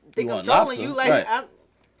you think I'm trolling you, like, right.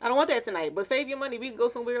 I don't want that tonight. But save your money. We can go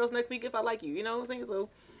somewhere else next week if I like you. You know what I'm saying? So.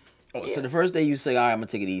 Yeah. So the first day you say, all right, I'm gonna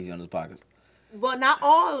take it easy on this podcast. But not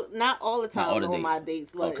all the time on my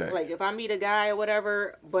dates. Like, okay. Like if I meet a guy or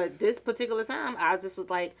whatever, but this particular time, I just was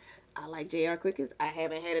like, I like JR Crickets. I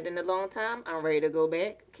haven't had it in a long time. I'm ready to go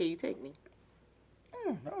back. Can you take me?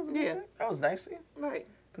 That was good. That was nice of you. Right.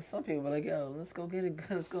 Because some people are like, yo, let's go get it.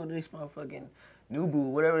 Let's go to this motherfucking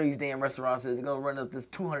Nubu, whatever these damn restaurants is. Go run up this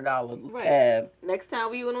 $200 tab. Next time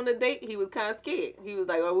we went on a date, he was kind of scared. He was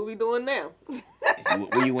like, oh, what we doing now?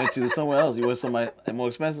 Where you went to somewhere else? You went somewhere more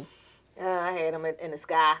expensive? I had him in the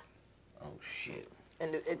Sky. Oh, shit.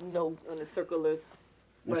 And in the circular.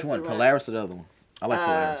 Which one, Polaris or the other one? I like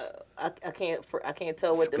Polaris. I can't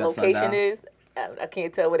tell what the location is. I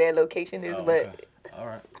can't tell what that location is, but... Okay. All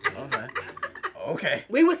right. Okay. Okay.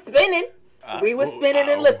 We was spinning. We was spinning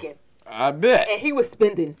and looking. I bet. And he was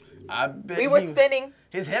spending. I bet. We were spinning.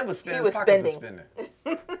 His head was spinning. He was his pockets spending. was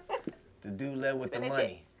spinning. The dude led with Spinning the money.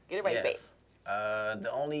 chick. Get it right, yes.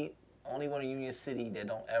 The only one in Union City that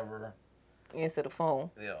don't ever answer the phone.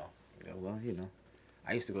 Yeah. Well, you know,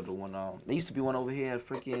 I used to go to one. There used to be one over here at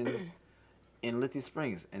freaking in Lithium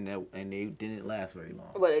Springs, and they didn't last very long.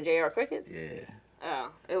 What, the JR Crickets? Yeah. Oh,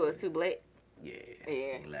 it was too black. Yeah. Yeah.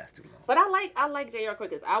 It didn't last too long. But I like JR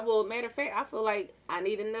Crickets. Matter of fact, I feel like I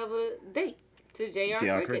need another date to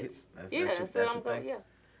JR Crickets. That's what I'm going. Yeah.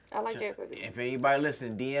 I like JR Crickets. If anybody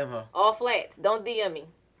listening, DM her. All flats. Don't DM me.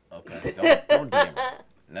 Okay. Don't DM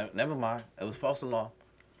her. Never mind. It was false alarm.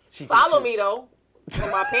 Follow me though.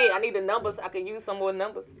 For my pay, I need the numbers. I can use some more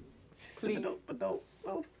numbers. Please. But don't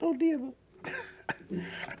DM her.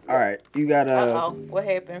 All right, you got what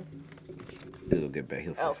happened? It'll get back.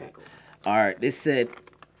 He'll fix it. Cool. All right, this said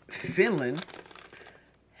Finland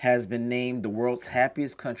has been named the world's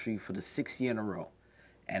happiest country for the 6th year in a row,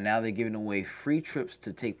 and now they're giving away free trips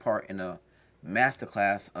to take part in a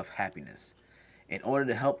masterclass of happiness. In order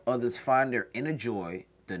to help others find their inner joy,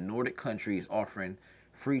 the Nordic country is offering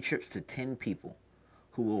free trips to 10 people,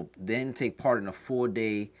 who will then take part in a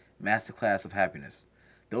 4-day masterclass of happiness.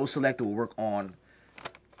 Those selected will work on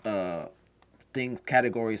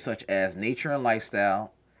categories such as nature and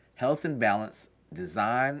lifestyle, health and balance,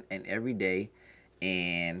 design and everyday,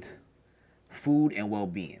 and food and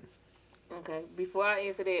well-being. Okay, before I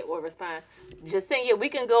answer that or respond, Justine, we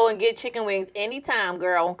can go and get chicken wings anytime,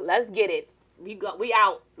 girl. Let's get it. We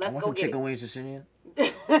out. Let's go get it. I want some chicken wings, Justine.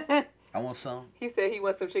 I want some. He said he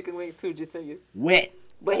wants some chicken wings too, Justine. Wet.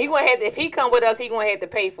 But he gonna have to, if he come with us, he gonna have to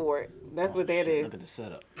pay for it. That's what that is. Look at the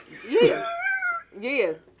setup. Yeah.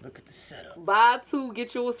 Yeah. Look at the setup. Buy 2,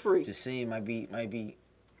 get yours free. Justine might be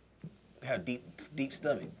have deep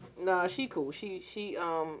stomach. Nah, she cool.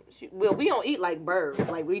 Well, we don't eat like birds.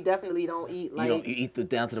 Like we definitely don't eat like. You eat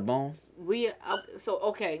down to the bone.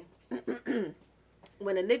 Okay.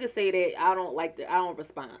 When a nigga say that, I don't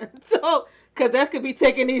respond. So, cause that could be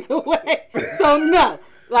taken either way. So no,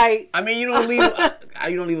 like. I mean, you don't leave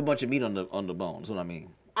a bunch of meat on the bone. That's what I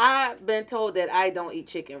mean. I've been told that I don't eat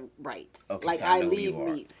chicken right. Okay, like so I leave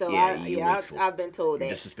meat. So I've been told that.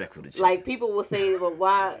 Disrespectful to chicken. Like people will say, well,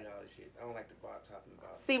 why? I don't like the bar topping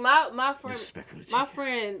about. See, my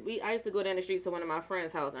friend, I used to go down the street to one of my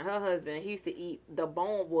friend's house, and her husband, he used to eat, the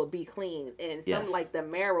bone would be clean, and some like the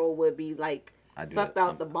marrow would be like sucked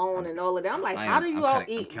out the bone and all of that. I'm like, how do you all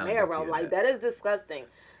eat marrow? Like that is disgusting.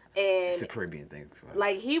 And it's a Caribbean thing.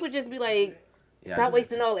 Like he would just be like, stop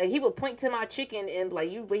wasting all. And he would point to my chicken and be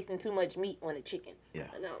like, you wasting too much meat on a chicken. Yeah.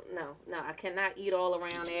 No, I cannot eat all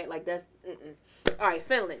around that. Like that's. All right,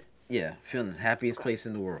 Finland. Yeah, Finland, happiest place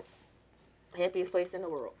in the world. Happiest place in the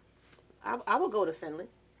world. I would go to Finland.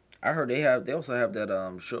 I heard they also have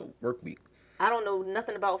that short work week. I don't know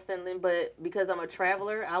nothing about Finland, but because I'm a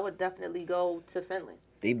traveler, I would definitely go to Finland.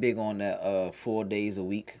 They big on that 4 days a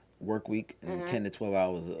week work week and 10 to 12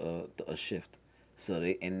 hours a shift. So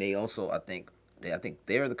they also I think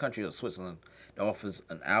they're the country of Switzerland that offers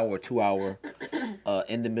an hour or 2 hour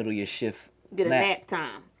in the middle of your shift. Get a nap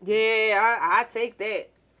time. Yeah, I take that.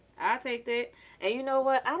 And you know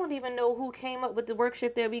what? I don't even know who came up with the work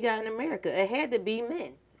shift that we got in America. It had to be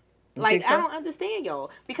men. Like, I don't understand y'all.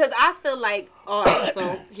 Because I feel like, all right,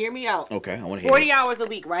 so hear me out. Okay, I want to hear 40 hours a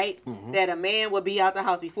week, right? Mm-hmm. That a man would be out the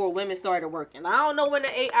house before women started working. I don't know when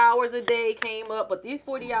the 8 hours a day came up, but these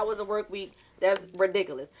 40 hours a work week, that's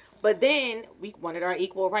ridiculous. But then we wanted our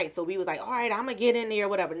equal rights. So we was like, all right, I'm going to get in there or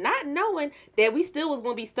whatever. Not knowing that we still was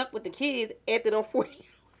going to be stuck with the kids after them 40 hours.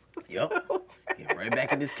 Yep. Get right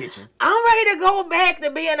back in this kitchen. I'm ready to go back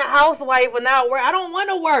to being a housewife and not work. I don't want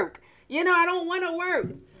to work. I don't want to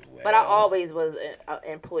work. Well, but I always was an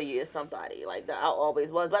employee of somebody. Like, I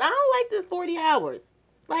always was. But I don't like this 40 hours.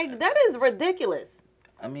 Like, that is ridiculous.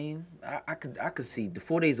 I mean, I could see the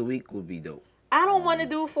 4 days a week would be dope. I don't want to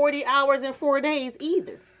do 40 hours in 4 days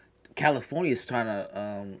either. California's trying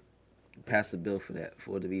to pass a bill for that,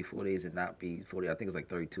 for it to be 4 days and not be 40. I think it's like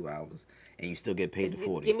 32 hours, and you still get paid the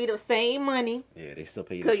 40. Give me the same money. Yeah, they still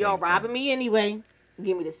pay you. Because y'all robbing me anyway.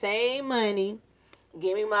 Give me the same money.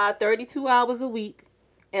 Give me my 32 hours a week,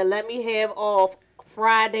 and let me have off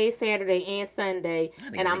Friday, Saturday, and Sunday,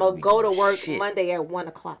 and I'm going to go to work Monday at 1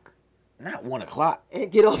 o'clock. Not 1 o'clock. And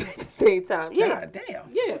get off at the same time. Yeah. God damn.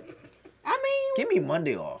 Yeah. I mean. Give me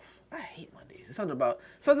Monday off. I hate Mondays. It's something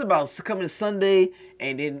about coming Sunday,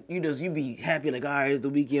 and then you be happy like, all right, it's the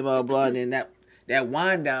weekend, blah, blah, and then that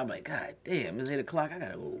wind down, like, God damn, it's 8 o'clock. I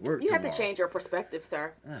got to go to work tomorrow. Have to change your perspective,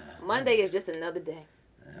 sir. Monday is just another day.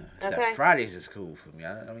 That Fridays is cool for me.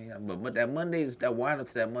 I mean, but that Mondays, that wind up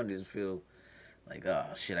to that Monday just feel like, oh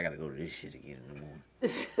shit, I gotta go to this shit again in the morning.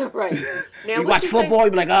 Right. Now, you watch football,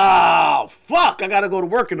 you be like, oh fuck, I gotta go to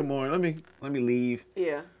work in the morning. Let me leave.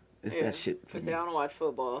 Yeah. It's that shit for me. I don't watch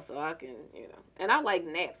football, so I can, And I like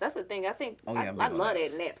naps. That's the thing. I think I love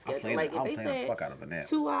that nap schedule. Like if they said fuck out of a nap.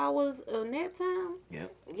 2 hours of nap time,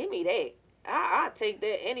 give me that. I take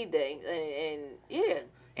that any day. And yeah.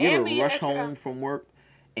 You ever rush home from work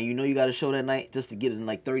and you know you got a show that night just to get it in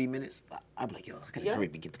like 30 minutes? I'd be like, yo, I gotta hurry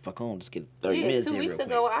up and get the fuck home. Just get 30 minutes. 2 weeks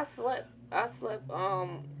ago, I slept. I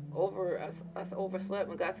overslept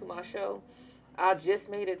and got to my show. I just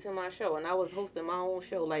made it to my show, and I was hosting my own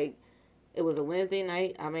show. Like, it was a Wednesday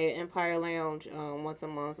night. I'm at Empire Lounge once a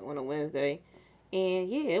month on a Wednesday. And,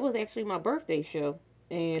 yeah, it was actually my birthday show.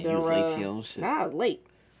 And you was late to your own shit. I was late.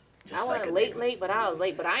 Just I wasn't late, but I was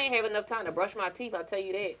late. But I ain't have enough time to brush my teeth, I'll tell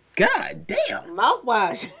you that. God damn.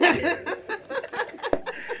 Mouthwash.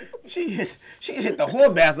 She hit the whole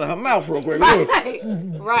bath of her mouth real quick.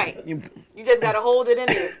 Right. You just got to hold it in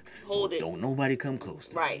there. Hold it. Don't nobody come close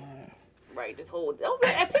to Right. Right, just hold it. And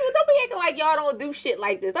people don't be acting like y'all don't do shit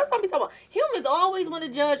like this. That's what I'm talking about. Humans always want to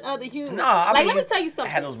judge other humans. Nah, let me tell you something. I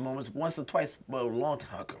had those moments once or twice, but a long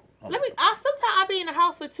time ago. Sometimes I be in the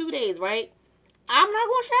house for 2 days, right? I'm not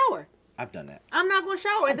gonna shower. I've done that. I'm not gonna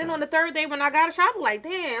shower. And then on the third day when I got a shower, I'm like,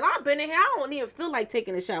 damn, I've been in here. I don't even feel like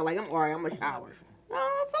taking a shower. Like, I'm alright, I'm gonna shower. No,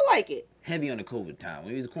 I don't feel like it. Heavy on the COVID time.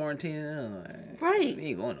 When he was quarantining, right. We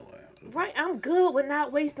ain't going nowhere. Right, I'm good with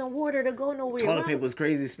not wasting water to go nowhere. Toilet paper was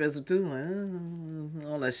crazy expensive too. Like,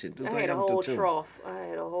 all that shit. I had a whole trough.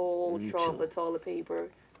 Of toilet paper,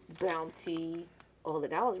 Bounty, all of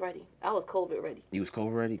that. I was ready. I was COVID ready. You was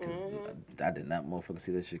COVID ready? Because I did not motherfucker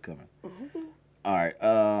see that shit coming. All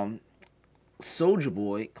right. Soulja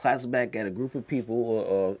Boy claps back at a group of people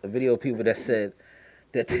or a video of people that said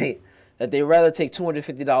that they rather take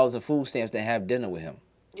 $250 in food stamps than have dinner with him.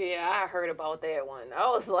 Yeah, I heard about that one. I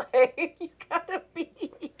was like, you gotta be.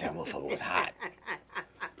 That motherfucker was hot.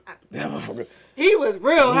 That motherfucker. He was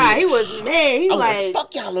real hot. He was mad. He was like,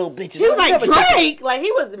 fuck y'all little bitches. He was like Drake. Like,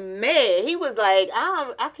 he was mad. He was like,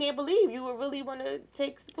 I can't believe you would really want to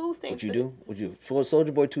take food stamps. What you do? Would you for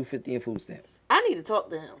Soulja Boy $250 in food stamps? I need to talk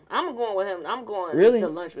to him. I'm going with him. I'm going to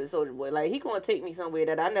lunch with Soulja Boy. Like, he gonna take me somewhere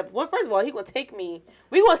that I never. Well, first of all, he gonna take me.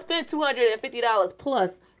 We gonna spend $250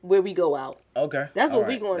 plus where we go out. Okay, that's what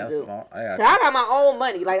we gonna do. Smart. I got my own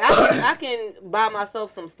money. Like, I can buy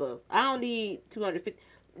myself some stuff. I don't need $250.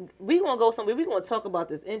 We gonna go somewhere. We gonna talk about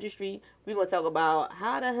this industry. We gonna talk about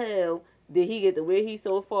how the hell did he get to where he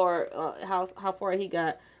so far? How far he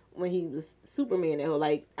got when he was Superman?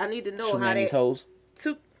 Like, I need to know how that hoes.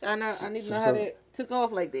 I need to know how that took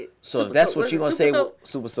off like that. So that's what you gonna say.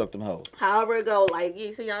 Super suck them hoes. However it go, like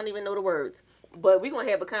you see, y'all don't even know the words, but we gonna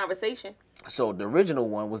have a conversation. So the original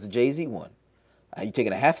one was the Jay-Z one. Are you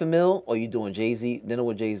taking $500,000 or you doing Jay-Z dinner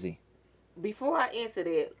with Jay-Z? Before I answer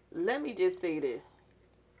that, let me just say this: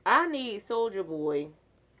 I need Soulja Boy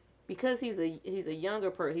because he's a younger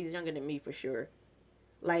person. He's younger than me for sure.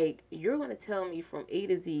 Like, you're gonna tell me from A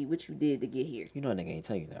to Z what you did to get here. You know a nigga ain't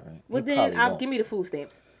tell you that, right? Well, then give me the food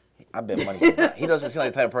stamps. I bet money. He doesn't seem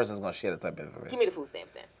like the type of person that's gonna share the type of information. Give me the food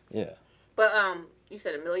stamps then. Yeah. But you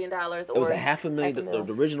said $1 million or it was $500,000.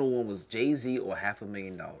 The original one was Jay-Z or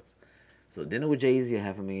 $500,000. So dinner with Jay-Z or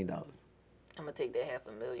 $500,000. I'm gonna take that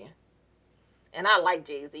 $500,000. And I like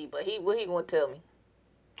Jay-Z, but what he gonna tell me?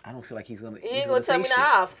 I don't feel like he's gonna. He ain't gonna tell me now.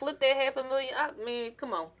 I'll flip that $500,000. Man,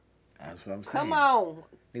 come on. That's what I'm saying. Come on.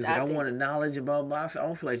 He's like, I want the knowledge about my. I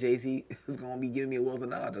don't feel like Jay-Z is gonna be giving me a wealth of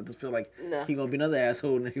knowledge. I just feel like he's gonna be another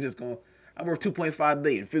asshole, and he's just gonna. I'm worth $2.5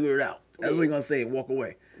 billion. Figure it out. That's what he's gonna say and walk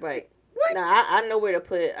away. Right. What? Nah, I know where to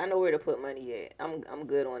put. I know where to put money at. I'm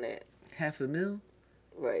good on that. $500,000.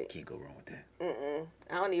 Right. Can't go wrong with that.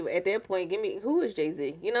 I don't even. At that point, give me who is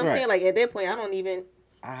Jay-Z. You know what I'm saying? Like, at that point, I don't even.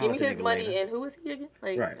 Give me his money later. And who is he again?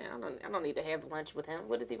 Like, right. Man, I don't need to have lunch with him.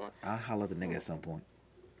 What does he want? I'll holler at the nigga at some point.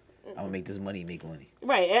 I'm gonna make this money make money.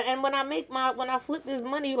 Right, and when I flip this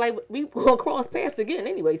money, like, we gonna cross paths again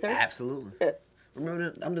anyway, sir. Absolutely. Yeah.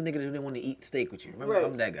 Remember, I'm the nigga that didn't want to eat steak with you. Remember,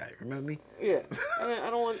 I'm that guy. Remember me? Yeah.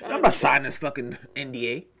 I don't want. I'm not signing this fucking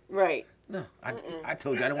NDA. Right. No, I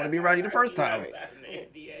told you I didn't want to be around you the first time.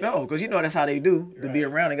 No, because you know that's how they do. To be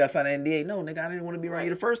around, they got to sign an NDA. No, nigga, I didn't want to be around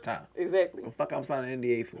you the first time. Exactly. What the fuck I'm signing an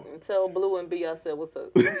NDA for? And tell Blue and B I said what's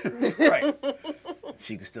up. Right.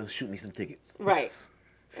 She can still shoot me some tickets. Right.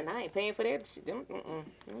 And I ain't paying for that shit. I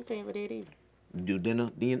ain't paying for that either. Do dinner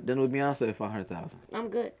with Beyonce for $100,000. I'm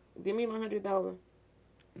good. Give me my $100,000.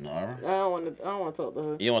 No. I don't want to talk to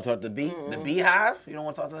her. You don't want to talk to the Beehive? You don't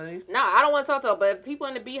want to talk to her? No, I don't want to talk to her. But people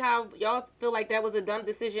in the Beehive, y'all feel like that was a dumb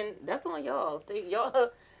decision. That's on y'all.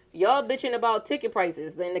 Y'all bitching about ticket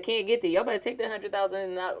prices. Then they can't get there. Y'all better take that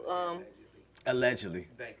 $100,000. Allegedly.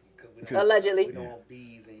 Thank you. Allegedly. We don't want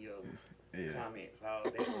bees in your comments. All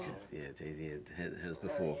that. Yeah, Jay-Z had us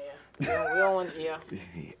before. We don't want. Yeah.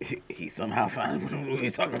 He somehow found what we're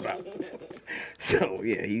talking about. So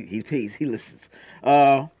yeah, he pays. He listens.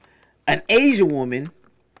 An Asian woman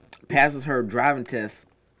passes her driving test.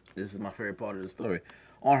 This is my favorite part of the story.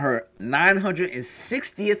 On her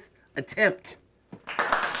 960th attempt.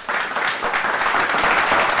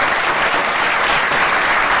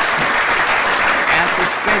 After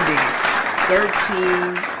spending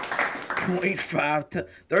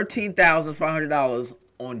 $13,500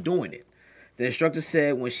 on doing it. The instructor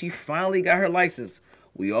said when she finally got her license,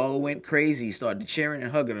 we all went crazy, started cheering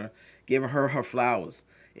and hugging her, giving her her flowers.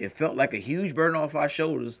 It felt like a huge burden off our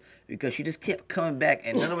shoulders because she just kept coming back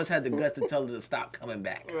and none of us had the guts to tell her to stop coming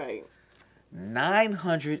back. Right.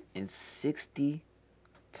 960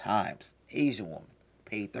 times. Asian woman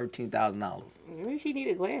paid $13,000. Maybe she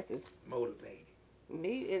needed glasses. Motivated.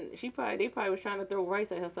 They probably was trying to throw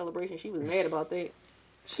rice at her celebration. She was mad about that.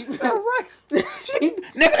 She rice.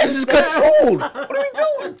 Nigga, this is good food. What are we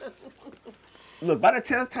doing? Look, by the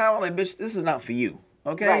 10th time, I'm like, bitch, this is not for you.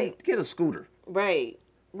 Okay? Right. Get a scooter. Right.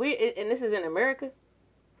 And this is in America?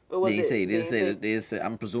 Or was They say,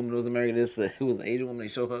 I'm presuming it was American. It was an Asian woman. They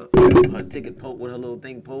showed her ticket with her little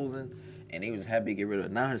thing posing, and they was happy to get rid of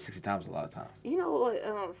it. 960 times a lot of times. You know what?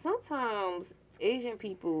 Sometimes Asian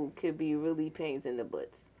people could be really pains in the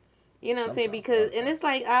butts. You know what I'm saying? Because and it's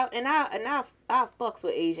like I fucks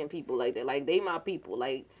with Asian people like that. Like they my people.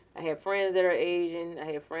 Like I have friends that are Asian. I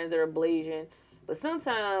have friends that are Blasian. But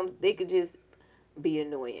sometimes they could just be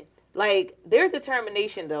annoying. Like their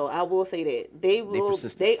determination, though, I will say that they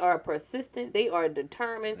are persistent. They are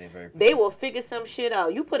determined. They will figure some shit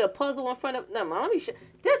out. You put a puzzle in front of them. Let me.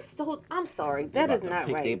 That's so. I'm sorry. That is not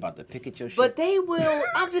right. They about to pick at your shit. But they will.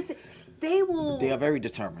 They will. They are very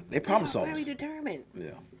determined. They problem solvers. Very determined.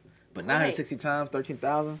 Yeah. But 960 times,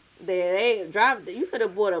 13,000. They drive. You could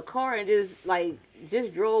have bought a car and just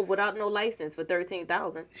drove without no license for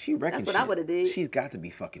 13,000. She wrecking. That's what I would have did. She's got to be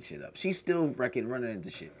fucking shit up. She's still running into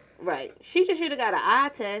shit. Right. She just should have got an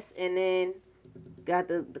eye test and then got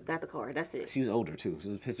the car. That's it. She was older too.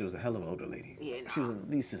 The picture was a hell of an older lady. Yeah. Nah. She was at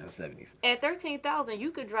least in her 70s. At 13,000,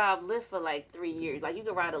 you could drive Lyft for like 3 years. Like you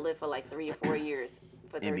could ride a Lyft for like 3 or 4 years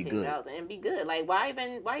for 13,000 and be good. Like why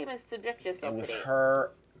even subject yourself to that? It was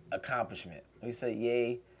her accomplishment. We say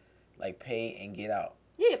yay, like pay and get out.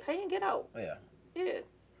 Yeah, pay and get out. Yeah. Yeah.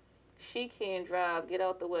 She can't drive. Get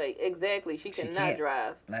out the way. Exactly. She cannot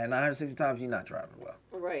drive. 960 times, you're not driving well.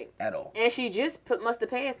 Right. At all. And she just must have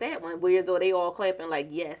passed that one. Whereas though they all clapping like,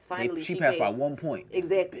 yes, finally she passed by 1 point.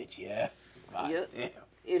 Exactly. Bitch, yes. Yep. Damn.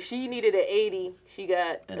 If she needed an 80, she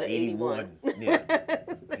got an 81. Yeah.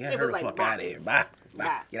 Get her the fuck out of here. Bye.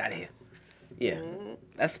 Get out of here. Yeah. Mm-hmm.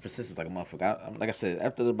 That's persistence like a motherfucker. Like I said,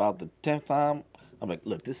 after about the 10th time, I'm like,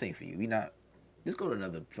 look, this ain't for you. Just go to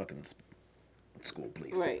another fucking school,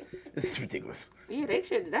 please. Right. This is ridiculous. Yeah, they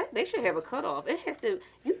should have a cutoff. It has to.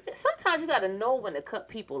 Sometimes you got to know when to cut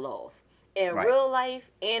people off in real life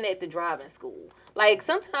and at the driving school. Like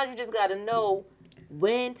sometimes you just got to know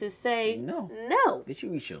when to say no. But you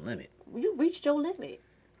reach your limit. You reached your limit.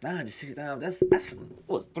 960,000. That's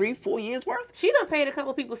what 3-4 years worth. She done paid a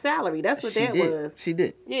couple people's salary. That's what that was. She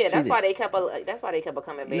did. Yeah, that's why they kept. That's why they kept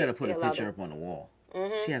coming back. You gotta put a picture up on the wall.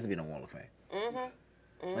 Mm-hmm. She has to be in the Wall of Fame. Mm-hmm.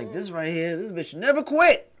 Mm-hmm. Like this right here, this bitch never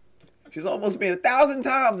quit. She's almost made 1,000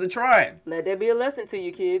 times to trying. Let that be a lesson to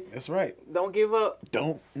you kids. That's right. Don't give up.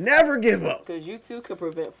 Don't never give up. Because you too could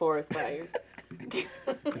prevent forest fires. This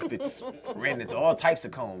bitch ran into all types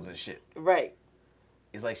of cones and shit. Right.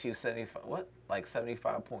 It's like she was 75. What? Like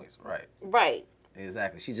 75 points. Right. Right.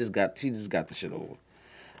 Exactly. She just got the shit over.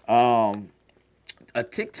 A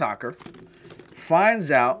TikToker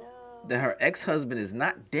finds out that her ex-husband is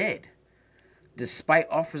not dead, despite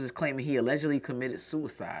officers claiming he allegedly committed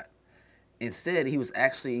suicide. Instead, he was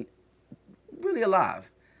actually really alive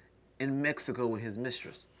in Mexico with his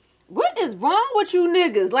mistress. What is wrong with you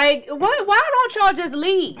niggas? Like, what? Why don't y'all just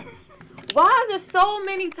leave? Why is it so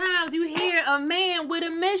many times you hear a man with a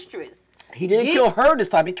mistress? He didn't kill her this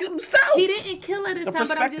time. He killed himself. He didn't kill her this time,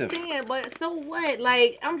 but I'm just saying. But so what?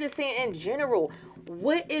 Like, I'm just saying in general.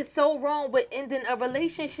 What is so wrong with ending a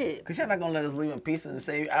relationship? Because you're not going to let us leave in peace and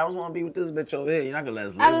say, I just want to be with this bitch over here. You're not going to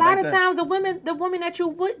let us leave. A lot of times the woman that you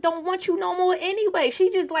with don't want you no more anyway. She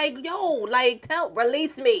just like, yo, like,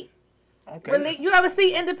 release me. Okay. You ever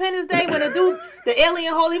see Independence Day when the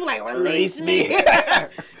alien hold, he be like, release me. Yeah.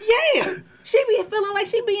 She be feeling like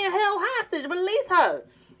she being held hostage. Release her.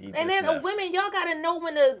 And then women, y'all got to know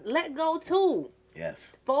when to let go too.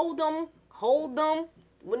 Yes. Fold them, hold them.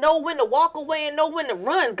 Know when to walk away and know when to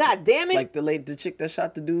run. God damn it! Like the chick that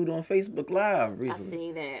shot the dude on Facebook Live recently. I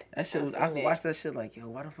seen that. That shit. I watched that shit like, yo,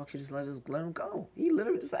 why the fuck you just let him go? He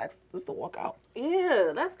literally just asked us to walk out.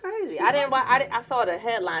 Yeah, that's crazy. I saw the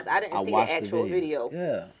headlines. I didn't see the actual video.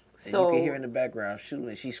 Yeah. So you can hear in the background shooting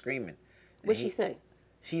and she's screaming. What'd she say?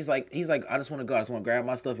 He's like, I just want to go. I just want to grab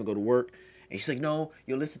my stuff and go to work. And she's like, no,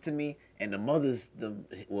 you'll listen to me. And his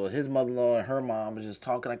mother-in-law and her mom was just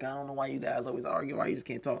talking like, I don't know why you guys always argue, why you just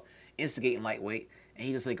can't talk. Instigating lightweight. And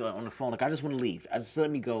he just like on the phone, like, I just want to leave.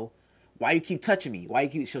 Let me go. Why you keep touching me?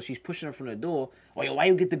 So she's pushing her from the door. Why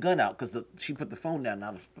you get the gun out? Because she put the phone down.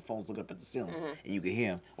 Now the phone's looking up at the ceiling. Mm-hmm. And you can hear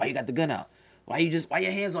him. Why you got the gun out? Why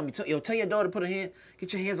your hands on me? Tell your daughter to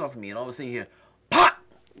get your hands off of me. And all of a sudden you hear, pop!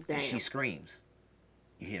 Damn. And she screams.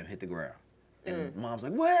 You hear him hit the ground. And mom's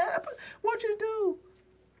like, what happened? What'd you do?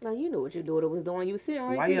 Now you know what your daughter was doing. You was sitting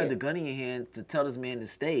right Why there. you have the gun in your hand to tell this man to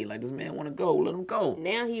stay? Like, this man want to go. Let him go.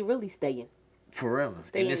 Now he really staying. Forever.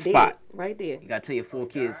 Staying in this dead, spot. right there. You got to tell your 4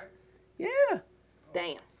 kids. Yeah.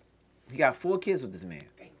 Damn. You got 4 kids with this man.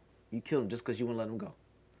 You killed him just because you wouldn't let him go.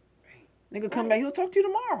 Nigga, come back. He'll talk to you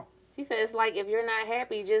tomorrow. She said, it's like, if you're not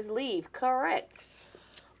happy, just leave. Correct.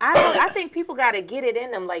 I think people got to get it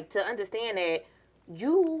in them, like, to understand that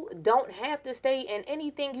you don't have to stay in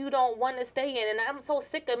anything you don't want to stay in. And I'm so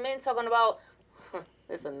sick of men talking about,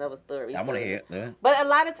 that's another story. I want to hear it. Yeah. But a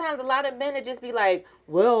lot of times, a lot of men would just be like,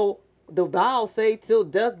 well, the vows say till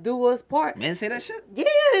death do us part. Men say that shit? Yeah,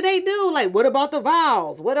 they do. Like, what about the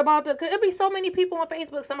vows? What about the... Cause it'll be so many people on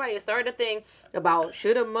Facebook. Somebody has started a thing about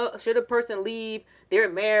should a person leave their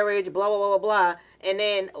marriage, blah, blah, blah, blah, blah. And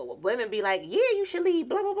then women be like, yeah, you should leave,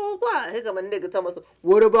 blah, blah, blah, blah. Here come a nigga telling us,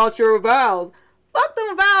 what about your vows? Fuck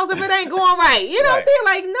them vows if it ain't going right. You know what I'm saying?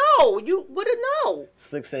 Like, no. You wouldn't know.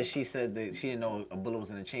 Slick said she said that she didn't know a bullet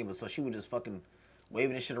was in the chamber, so she was just fucking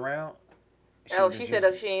waving this shit around. She said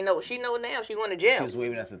if she ain't know. She know now. She going to jail. She was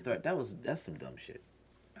waving as a threat. That's some dumb shit.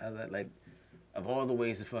 Like, of all the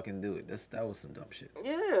ways to fucking do it, that was some dumb shit.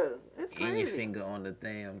 Yeah, that's crazy. And your finger on the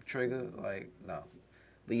damn trigger, like, no.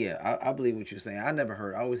 But yeah, I believe what you're saying.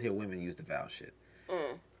 I always hear women use the vow shit.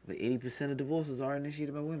 But 80% of divorces are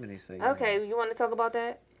initiated by women, they say. Okay, you want to talk about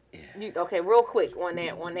that? Yeah. Okay, real quick on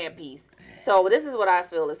that piece. So this is what I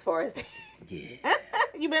feel as far as yeah.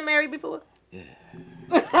 You been married before? Yeah.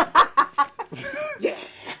 Yeah.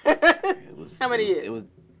 How many years? It was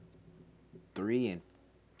 3 and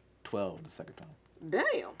 12 the second time.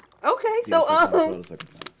 Damn. Okay, so 12 the second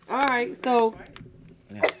time. All right, so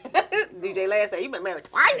Yeah. DJ last time you been married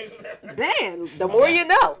twice. Damn, the more you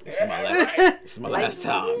know. This is my last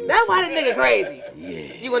time. That's why the nigga crazy.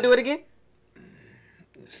 Yeah. You gonna do it again?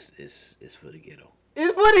 It's for the ghetto.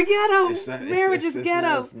 It's for the ghetto. Marriage is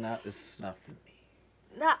ghetto. It's not for me.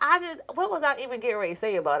 No, what was I even getting ready to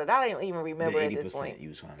say about it? I don't even remember at this point.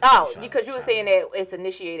 Because you were saying that it's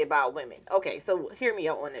initiated by women. Okay, so hear me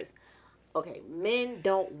out on this. Okay, men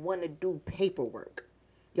don't want to do paperwork.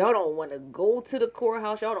 Y'all don't want to go to the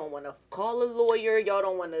courthouse. Y'all don't want to call a lawyer. Y'all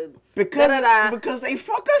don't want to... Because they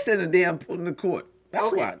fuck us in the court.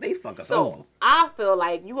 That's why. They fuck us over. I feel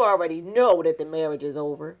like you already know that the marriage is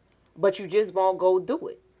over, but you just won't go do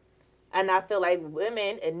it. And I feel like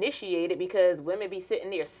women initiate it because women be sitting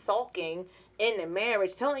there sulking in the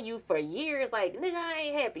marriage, telling you for years, like, nigga, I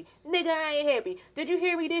ain't happy. Nigga, I ain't happy. Did you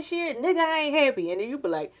hear me this year? Nigga, I ain't happy. And then you be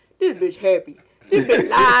like, this bitch happy. This bitch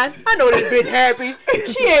lying. I know this bitch happy.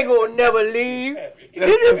 She ain't gonna never leave.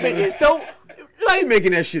 This bitch is so... Like,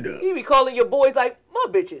 making that shit up. You be calling your boys like, my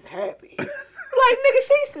bitch is happy. Like, nigga,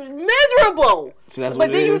 she's miserable. So that's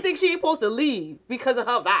but then you think she ain't supposed to leave because of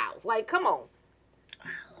her vows. Like, come on.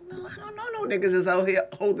 I don't know no niggas is out here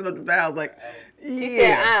holding up the vows like, yeah. She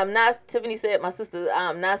said, Tiffany said, my sister, I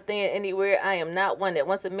am not staying anywhere. I am not one that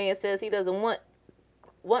once a man says he doesn't want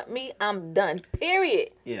me, I'm done. Period.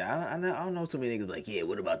 Yeah, I don't know too many niggas like, yeah,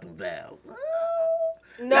 what about them vows?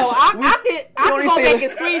 No, I can go back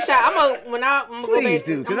and screenshot. I'm gonna please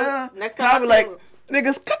do, because next time I'll be like,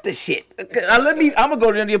 niggas, cut the shit. I'm gonna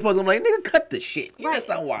go to the post. I'm like, nigga, cut the shit. Yeah, right. That's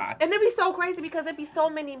not why. And it be so crazy because there be so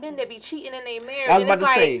many men that be cheating in their marriage. I was about to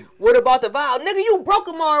say, what about the vow? Nigga, you broke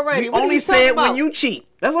them already. You only say it when you cheat.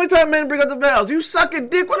 That's the only time men bring up the vows. You sucking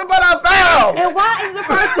dick. What about our vows? And why is the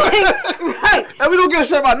first thing right? And we don't give a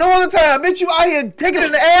shit about no other time. Bitch, you out here taking it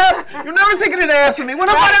in the ass. You never taking it in the ass for me. What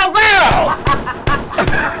about our vows?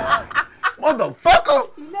 Motherfucker.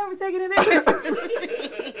 You never taken an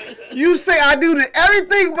ass. You say I do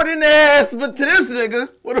everything but in the ass, but to this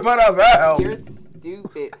nigga, what about our valves? You're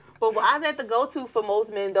stupid. But why is that the go-to for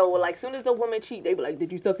most men, though? Like, soon as the woman cheat, they be like,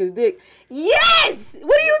 did you suck his dick? Yes!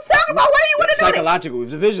 What are you talking about? Why do you want to know that? Psychological.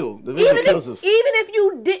 It's the visual. The visual kills us. Even if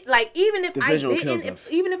you did, like, even if The I visual didn't, kills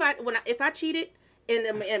us. even if I cheated, and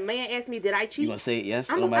a man asked me, did I cheat? You gonna say yes,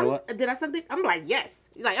 no matter what? Did I suck dick? I'm like, yes.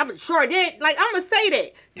 Like, I'm sure I did. Like, I'm gonna say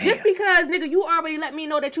that. Damn. Just because, nigga, you already let me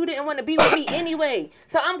know that you didn't want to be with me anyway.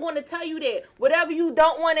 So I'm going to tell you that whatever you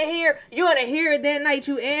don't want to hear, you're going to hear it that night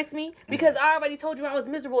you asked me. Because I already told you I was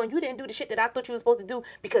miserable and you didn't do the shit that I thought you were supposed to do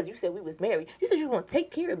because you said we was married. You said you were going to take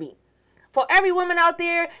care of me. For every woman out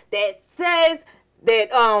there that says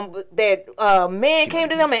that man came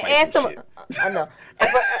to them and asked them, I know.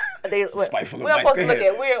 Spiteful we're supposed to look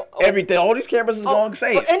at everything. All these cameras is going to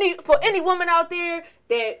say it. For any woman out there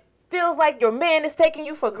that feels like your man is taking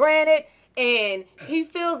you for granted and he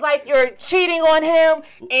feels like you're cheating on him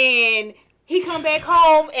and he come back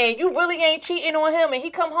home and you really ain't cheating on him and he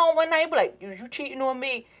come home one night and be like, you cheating on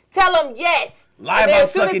me? Tell him yes. Lie about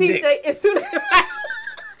sucking dick.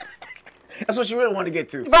 That's what you really want to get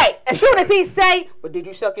to. Right. As soon as he say, well, did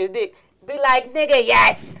you suck his dick? Be like, nigga,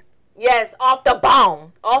 yes. Yes, off the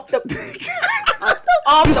bone. Off the...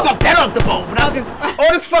 You suck that off the bone. But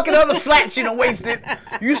all this fucking other flat shit and wasted,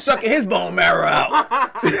 you sucking his bone marrow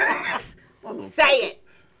out. Say it.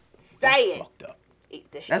 Say it. Fucked up.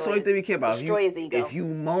 That's the only thing we care about. Destroy his ego. If you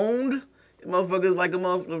moaned, motherfuckers like a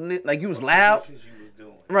motherfucker, like you was loud. Positions you was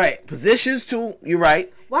doing. Right. Positions too, you're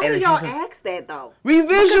right. Why do y'all ask that, though? We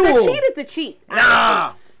visual. Because the cheat is the cheat.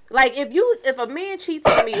 Nah. Like, if a man cheats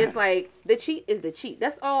on me, it's like, the cheat is the cheat.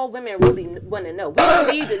 That's all women really want to know. We don't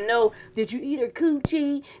need to know, did you eat her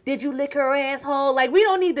coochie? Did you lick her asshole? Like, we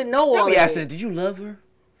don't need to know all We that. asked that, did you love her?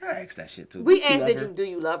 I asked that shit, too. We asked, do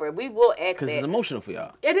you love her? We will ask that. Because it's emotional for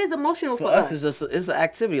y'all. It is emotional for us. us. It's an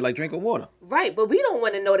activity like drinking water. Right, but we don't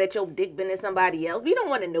want to know that your dick been in somebody else. We don't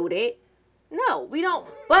want to know that. No, we don't.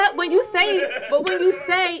 But when you say,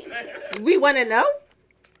 we want to know.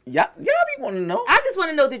 Yeah, we want to know. I just want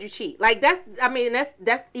to know, did you cheat? Like that's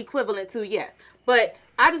equivalent to yes. But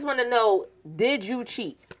I just want to know, did you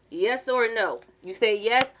cheat? Yes or no? You say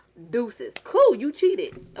yes, deuces. Cool, you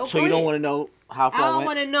cheated. Oh, so you don't want to know how far I don't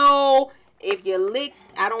want to know if you licked.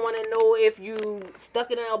 I don't want to know if you stuck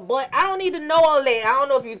it in a butt. I don't need to know all that. I don't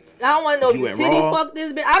want to know if you titty fucked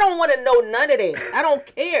this bitch. I don't want to know none of that. I don't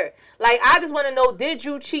care. Like, I just want to know, did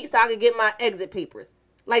you cheat so I can get my exit papers?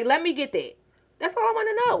 Like, let me get that. That's all I want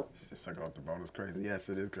to know. Sucking off the bone is crazy. Yes,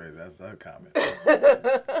 it is crazy. That's her comment.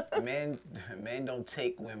 Men don't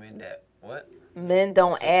take women that, what? Men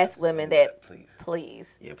don't ask women that.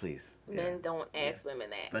 Please. Yeah, please. Men don't ask women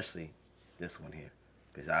that. Especially this one here.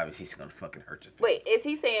 Because obviously she's going to fucking hurt your face. Wait, is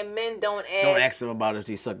he saying men don't ask? Don't ask them about if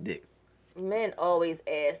they suck dick. Men always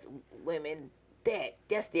ask women that.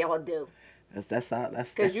 Yes, y'all do. That's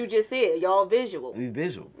because you just said y'all visual. We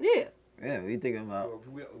visual. Yeah. Yeah, we thinking about.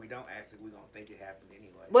 Well, we don't ask it. We don't think it happened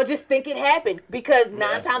anyway. Well, just think it happened because 9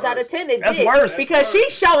 times out of 10 it that's did. Worse. Because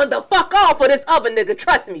she's showing the fuck off for this other nigga.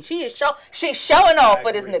 Trust me, she's showing off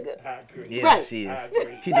for this nigga. I agree. Yeah, right. She is.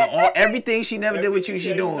 She doing everything she never did with you.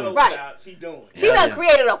 She doing. Right. She doing. She done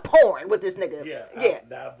created a porn with this nigga. Yeah.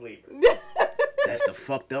 I believe her. That's the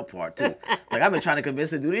fucked up part too. Like I've been trying to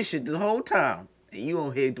convince her to do this shit the whole time, and you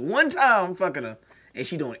gonna hit one time fucking her, and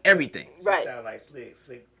she doing everything. Right. She sound like Slick.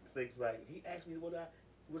 Slick's like, he asked me was I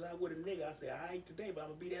with a nigga. I said, I ain't today, but I'm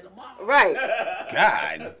gonna be there tomorrow. Right.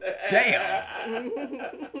 God damn.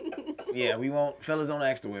 Yeah, we won't. Fellas don't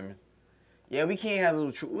ask the women. Yeah, we can't handle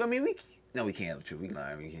the truth. I mean, we can't handle the truth. We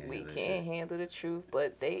lying. We can't handle the truth,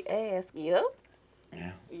 but they ask. Yep.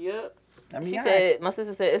 Yeah. Yep. I mean, my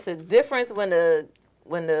sister said it's a difference when a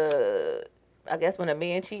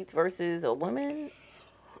man cheats versus a woman.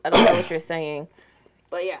 I don't know what you're saying,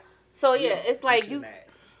 but yeah. So yeah, it's like you.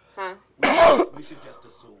 Huh? We should just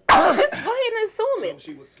assume. Just go ahead and assume it.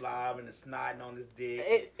 She was slobbing and snotting on his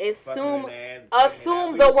dick. Assume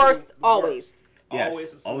the worst always. Yes.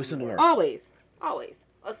 Always assume the worst. Always.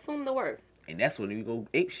 Assume the worst. And that's when you go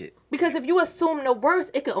ape shit. Because if you assume the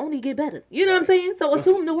worst, it can only get better. You know what I'm saying? So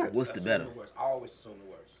assume the worst. What's the better? I always assume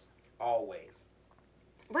the worst. Always.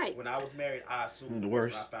 Right. When I was married, I assumed the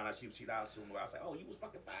worst. When I found out she was cheating, I assumed the worst. I was like, oh, you was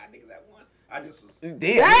fucking 5 niggas at once. I just was.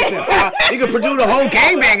 Damn. He could produce a whole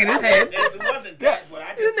gangbang in his head. It wasn't that, but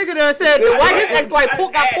I just. This nigga done said why his ex-wife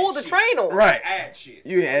pulled the train on. Right. Add shit.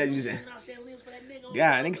 You said.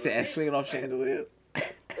 God, nigga said swinging off chandeliers.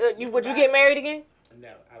 Would you get married again?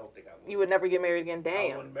 No, I don't think I would. You would never get married again?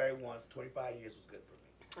 Damn. I wasn't married once. 25 years was good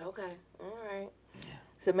for me. Okay. All right.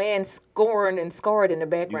 It's a man scoring and scarred in the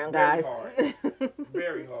background, guys. Hard.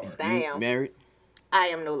 Very hard. Damn. You married? I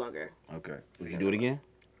am no longer. Okay. Would you do it again?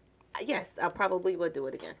 Yes, I probably would do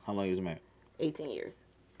it again. How long you was married? 18 years.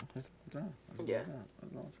 That's a long time. That's Yeah.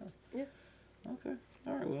 a long time. Yeah. Okay.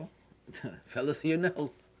 All right, well. Fellas, you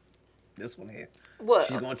know. This one here. What?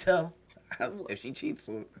 She's going to tell. If she cheats,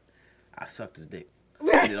 so I sucked his dick.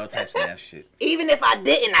 I did all types of nasty shit. Even if I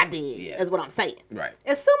didn't, I did. Yeah. Is what I'm saying. Right.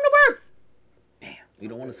 Assume the worst. Damn. You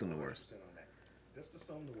don't want to assume the worst. Just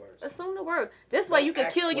assume the worst. Assume the worst. This way you can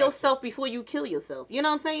ask kill questions. yourself before you kill yourself. You know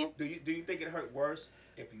what I'm saying? Do you think it hurt worse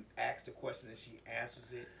if you ask the question and she answers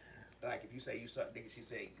it? Like if you say you suck dick and she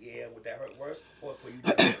say yeah, would that hurt worse? Or for you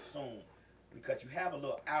just assume? Because you have a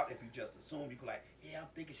little out if you just assume. You can like, yeah, I'm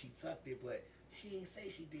thinking she sucked it, but she didn't say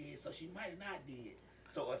she did, so she might not did.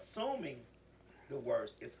 So assuming the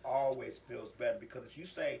worst, it always feels better because if you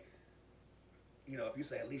say, if you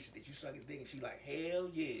say, Alicia, did you suck his dick? And she like, hell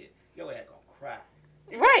yeah, your ass gonna cry.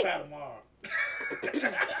 Right. Cry tomorrow.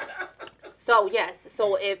 So yes.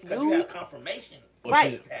 So if Because you have confirmation.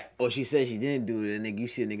 Right. Or she said she didn't do it, and then you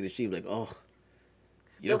see a nigga in the street like, oh,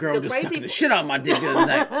 your The girl just crazy sucking the shit out of my dick the other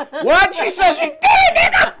night. What? She said she did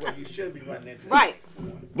it, nigga. Well, you should be running into right.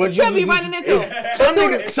 But You should be running into him.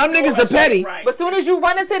 Some niggas are petty. Right. But soon as you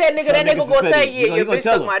run into that nigga, Some that nigga niggas gonna is say, petty. yeah, You your gonna bitch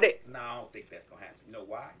tell took him. my dick. No, I don't think that's gonna happen. You know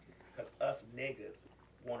why? Because us niggas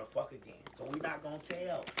want to fuck again, so we not gonna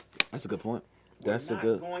tell. That's a good point. We're That's a not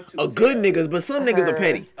good. going to Good tell. niggas, but some niggas are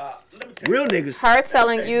petty. Let me tell Real you niggas. Her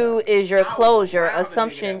telling tell you you something. is your I was closure. around a nigga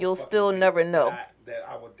Assumption that you'll was still fucking never bitches know. that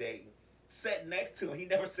I was dating. Sat next to him, he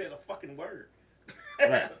never said a fucking word.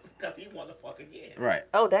 Right. Because he wanted to fuck again. Right.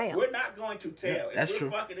 Oh damn. We're not going to tell. Yeah, that's if we're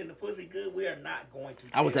true. fucking in the pussy good, we are not going to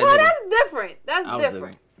tell. I was that Well, nigga. that's different. That's I was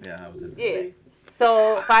different. Yeah, I was that. Yeah.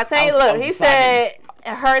 So Fontaine, I look, was he a side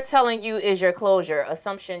said her telling you is your closure.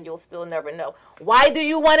 Assumption you'll still never know. Why do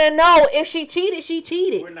you want to know? If she cheated, she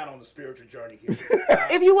cheated. We're not on the spiritual journey here.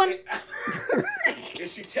 If you want,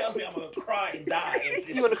 If she tells me I'm gonna cry and die, if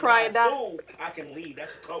You wanna cry and die? Soon, I can leave.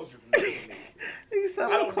 That's closure for me. You said I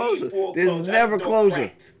no don't closure. need full There's closure. never I need no closure.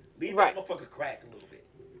 cracked. Leave Right. that motherfucker cracked a little bit.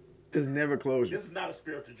 There's never closure. This is not a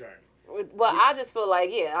spiritual journey. well, I just feel like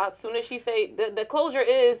as soon as she say the closure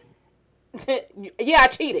is, yeah, I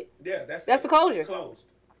cheated. Yeah, That's it. the closure. Closed.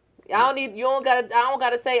 I don't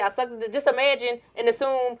gotta say I sucked it. Just imagine and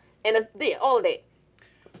assume and all of that.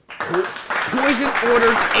 Poison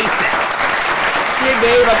ordered ASAP. Hey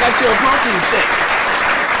babe, I got you a protein shake.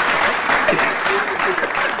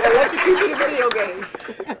 Let you keep in the video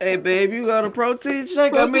game. Hey babe, you got a protein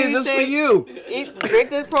shake? I made Protein this for shake. you. Drink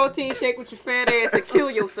this protein shake with your fat ass to kill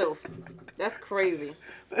yourself. That's crazy.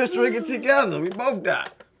 Let's drink it together. We both die.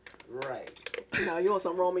 Right. No, you want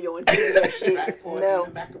some Romeo and Juliet shit? No.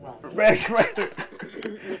 Right.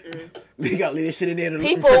 You gotta leave this shit in there.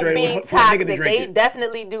 People refrigerator be for a nigga to toxic. drink They it.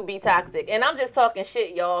 definitely do be toxic. And I'm just talking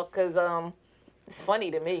shit, y'all, because it's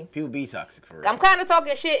funny to me. People be toxic for real. I'm kind of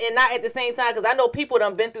talking shit and not at the same time because I know people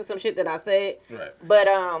done been through some shit that I said. Right. But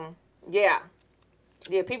yeah.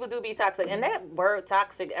 Yeah, people do be toxic. And that word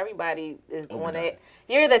toxic, everybody is on it.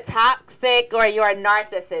 You're the toxic or you're a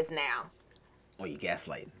narcissist now. Or you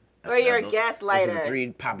gaslighting. Or you're a Those are gaslighter. the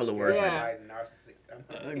 3 popular words. Yeah. Right, narcissist.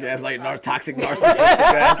 Gaslight, toxic, narcissistic,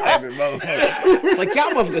 gaslighting, motherfucker. Like,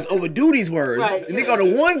 y'all motherfuckers overdo these words. Right. And they go to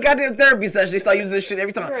one goddamn therapy session, they start using this shit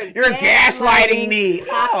every time. You're gaslighting me.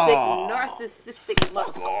 Toxic, Oh, narcissistic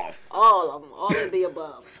motherfucker. off. All of them. All of the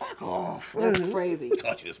above. Fuck off. That's crazy. Who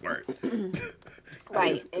taught you this word?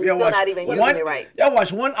 Right. And you're still not even using it right. Y'all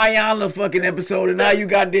watch one Ayala fucking episode and now you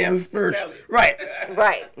goddamn spiritual. Right.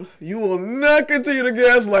 Right. You will not continue to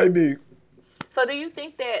gaslight me. So do you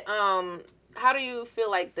think that how do you feel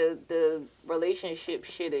like the relationship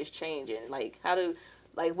shit is changing? Like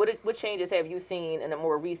what changes have you seen in the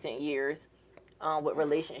more recent years with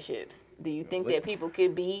relationships? Do you think that people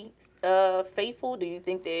could be faithful? Do you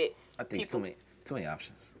think that I think it's too many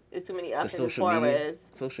options. There's too many The options as social far media, as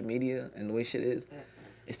social media and the way shit is,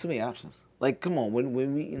 it's too many options. Like, come on, when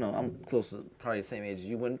we, I'm close to probably the same age as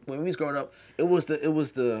you. When we was growing up, it was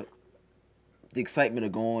the excitement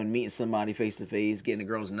of going, meeting somebody face to face, getting a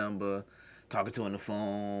girl's number, talking to her on the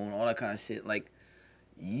phone, all that kind of shit. Like,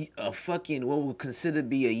 a fucking what would consider to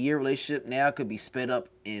be a year relationship now could be sped up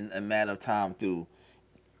in a matter of time through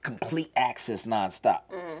complete access nonstop.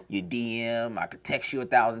 Your DM, I could text you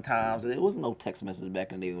 1,000 times. There was no text message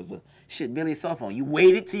back in the day. It was a Billy cell phone. You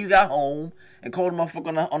waited till you got home and called a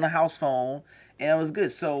motherfucker on the house phone, and it was good.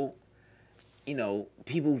 So,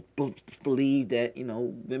 people believe that,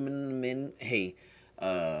 women and men, hey,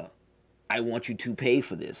 I want you to pay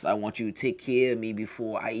for this. I want you to take care of me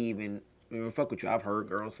before I even fuck with you. I've heard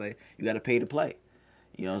girls say, you got to pay to play.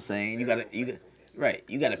 You know what I'm saying? You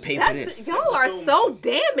gotta pay for this. Y'all are so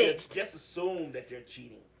damaged. Just assume that they're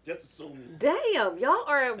cheating. Just assume. Damn, y'all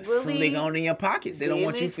are really. Assume they going in your pockets. They don't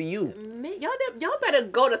want you for you. Man, y'all better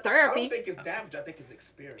go to therapy. I don't think it's damage. I think it's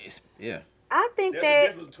experience. I think There's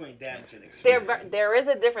a difference between damage and experience. There is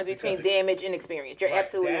a difference between damage and experience. You're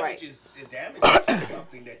absolutely right. Damage is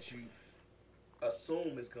something that you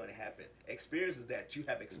assume is going to happen. Experience is that you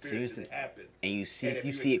have experienced it happen, and you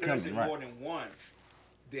see it coming. More than once,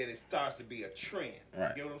 then it starts to be a trend. Right.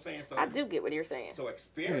 You get what I'm saying? So I do get what you're saying. So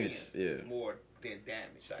experience is more than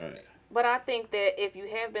damage, I think. But I think that if you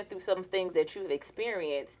have been through some things that you've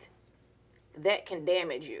experienced, that can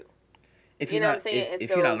damage you. If you're not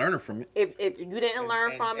learning from it, if you didn't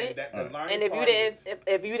learn from it, and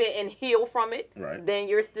if you didn't heal from it, then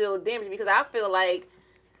you're still damaged. Because I feel like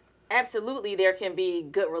absolutely there can be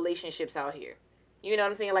good relationships out here. You know what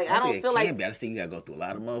I'm saying? Like I don't feel like. I just think you gotta go through a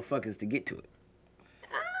lot of motherfuckers to get to it.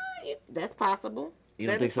 That's possible. You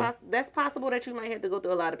don't think so? That's possible that you might have to go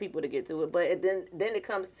through a lot of people to get to it. But then it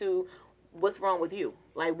comes to what's wrong with you.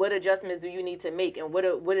 Like what adjustments do you need to make, and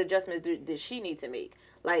what adjustments did she need to make?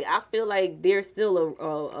 Like I feel like there's still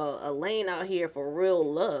a lane out here for real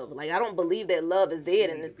love. Like I don't believe that love is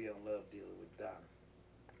dead. She need to be on Love Deal with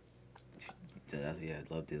Donna. Yeah,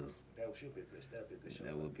 Love Deals. That should be a good. That would be a good show.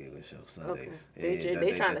 That would be a good show. Sundays. Okay.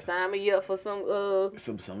 They trying to sign me up for some love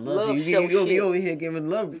show. You over here giving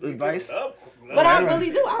love advice. But I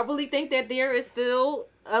really do. I really think that there is still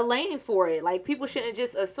a lane for it. Like people shouldn't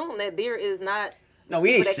just assume that there is not. No,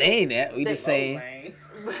 we ain't saying that. We just saying.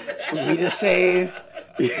 We just saying.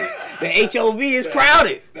 The HOV is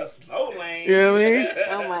crowded. The slow lane. You know what I mean?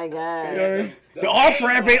 Oh my God. The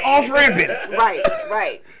off-ramp ain't off-ramping.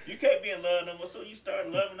 Right. You can't be in love no more. So you start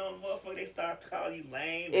loving on the motherfucker, they start calling you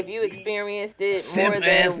lame. If you experienced it more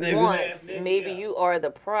than once, maybe you are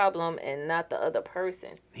the problem and not the other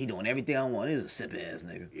person. He doing everything I want. He's a simp ass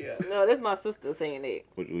nigga. Yeah. No, that's my sister saying that.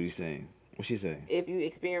 What are you saying? What's she saying? If you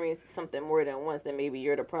experienced something more than once, then maybe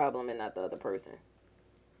you're the problem and not the other person.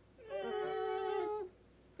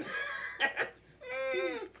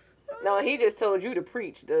 No, he just told you to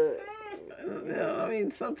preach. I mean,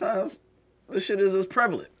 sometimes the shit is as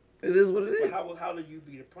prevalent. It is what it is. How do you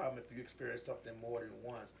be the problem if you experience something more than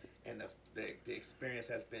once and the experience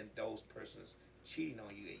has been those persons cheating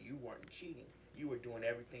on you and you weren't cheating? You were doing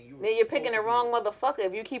everything you were. Then you're picking the wrong motherfucker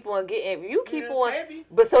if you keep on getting. If you keep on. Maybe.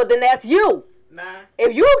 But so then that's you. Nah.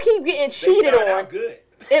 If you keep getting cheated on. Good.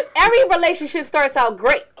 If every relationship starts out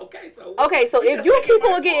great. Okay, so if you keep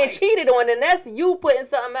on getting cheated on, then that's you putting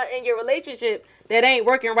something out in your relationship that ain't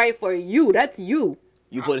working right for you. That's you.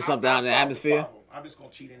 You putting something out in the atmosphere? I'm just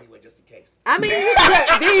gonna cheat anyway, just in case. I mean,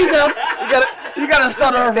 there you go. You gotta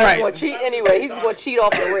start off right. He's gonna cheat anyway. He's just gonna cheat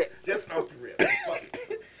off the rip. Just off the rip. Fuck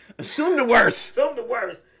it. Assume the worst. Assume the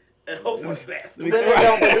worst. And hope for the best.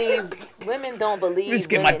 Women don't believe. Let's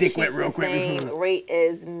get my dick wet real quick. Same rate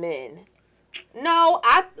as men. No,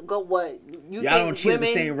 I go what you y'all think don't cheat at the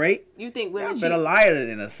same rate. You think women y'all cheat? Better liar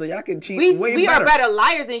than us, so y'all can cheat way we better. are better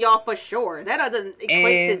liars than y'all for sure. That doesn't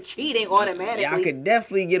equate to cheating automatically. Y'all can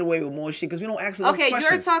definitely get away with more shit because we don't ask enough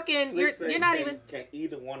questions. You're talking. You're not even. Can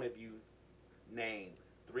either one of you name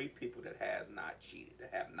 3 people that have not cheated?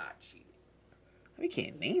 We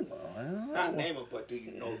can't name them. Not name them, but do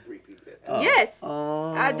you know 3 people that have? Yes,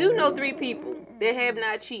 I do know 3 people that have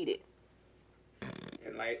not cheated.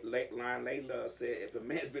 And like Layla said, if a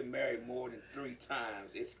man's been married more than 3 times,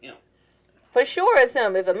 it's him. For sure, it's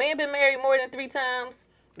him. If a man been married more than 3 times,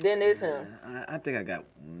 then it's him. I think I got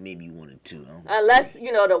maybe 1 or 2. Unless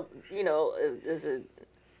never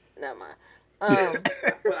mind.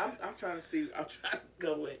 But I'm trying to see. I'm trying to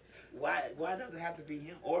go with why does it have to be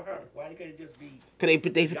him or her? Why can't it just be? Cause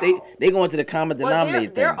they go into the common denominator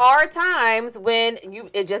thing. There are times when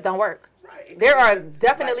it just don't work. Right. There are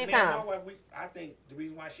definitely times. I think the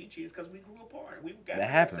reason why she cheated is because we grew apart. We got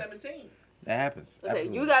married at 17. That happens.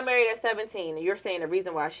 You got married at 17, and you're saying the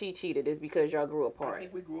reason why she cheated is because y'all grew apart. I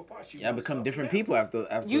think we grew apart. Y'all become different people after.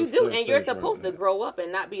 You do, and you're supposed to grow up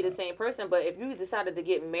and not be the same person. But if you decided to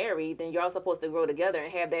get married, then y'all supposed to grow together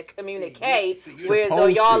and have that communicate. Whereas though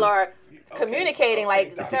y'all are communicating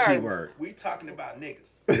like, sir. We talking about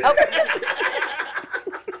niggas. Okay.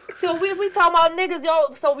 So if we talking about niggas,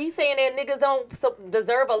 y'all. So we saying that niggas don't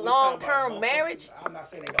deserve a long-term marriage? I'm not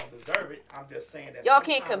saying they don't deserve it. I'm just saying that y'all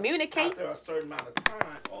can't communicate after a certain amount of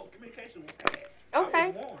time. Oh, communication was bad. Okay. I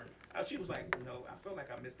was warned. She was like, I feel like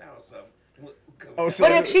I missed out on something.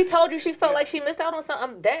 But if she told you she felt like she missed out on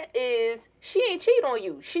something, she ain't cheat on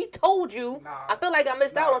you. She told you, I feel like I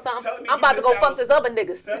missed out on something. I'm about to go fuck this other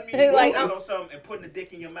niggas. Telling me you like, on something and putting a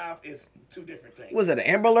dick in your mouth is two different things. Was that an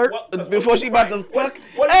Amber Alert? Before she about to fuck?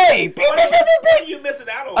 What Hey! What are you missing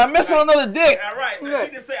out on? I'm missing on another dick. All right. She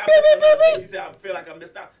didn't say I missed on another dick. She said I feel like I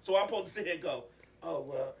missed out. So I'm supposed to sit here and go, oh,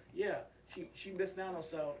 well, yeah, she missed out on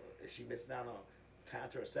something. Is she missing out on time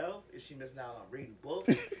to herself? Is she missing out on reading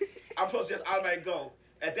books? I'm supposed to just automatically go.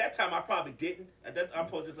 At that time, I probably didn't. I'm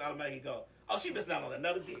supposed to just automatically go, oh, she missing out on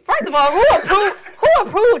another dick. First of all, who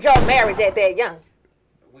approved your marriage at that young?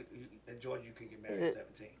 In Georgia, you can get married at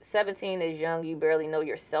 17. 17 is young. You barely know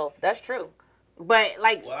yourself. That's true. But,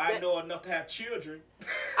 like... Well, I know enough to have children.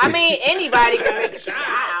 I mean, anybody can make a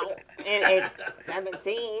child. And at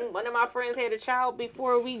 17, one of my friends had a child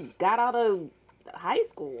before we got out of high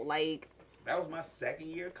school. Like... That was my second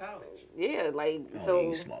year of college. Yeah, like, so...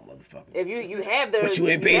 you smart motherfucker. If you have the... But you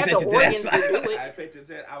ain't paying attention to that side. I paid attention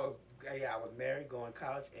to that. I was married, going to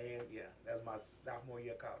college, and, that was my sophomore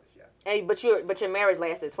year of college, Hey, but your marriage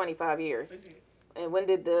lasted 25 years. And when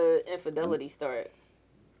did the infidelity start?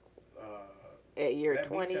 At year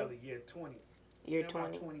 20? Let me tell you, year 20. Year 20?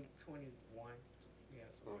 About 20, 21. Yeah.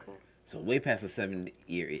 Okay. So way past the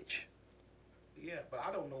 7-year itch. Yeah, but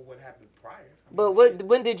I don't know what happened prior. But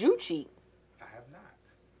when did you cheat? I have not.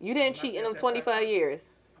 You didn't cheat in them 25 years?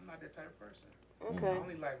 I'm not that type of person. Okay. I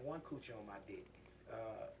only like one coochie on my dick.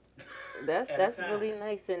 That's really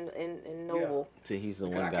nice and noble. Yeah. See, he's the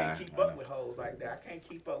one I guy. Can't keep up with hoes like that. I can't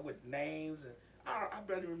keep up with names, and I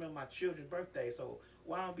barely remember my children's birthday. So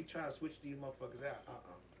why don't be trying to switch these motherfuckers out?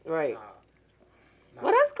 Right. Nah.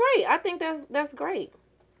 Well, that's great. I think that's great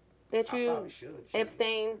that you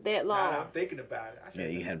abstained that long. Now I'm thinking about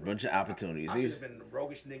it. You had a bunch of opportunities. I should have been the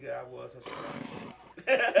roguish nigga I was.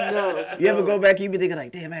 You ever go back, you be thinking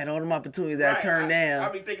like, damn, I had all them opportunities that I turned down. I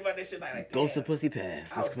be thinking about this shit like Ghost of Pussy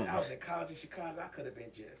Past. I was in college in Chicago. I could have been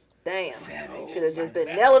just damn. Savage. Could have just been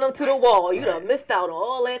nailing them to the wall. You'd have missed out on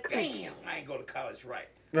all that coochie. Damn, I ain't go to college right.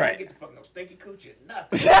 Right. I ain't get the fucking no stinky coochie or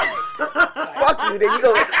nothing. Fuck you, nigga. You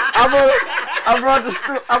know, I brought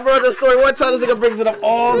the story one time. This nigga brings it up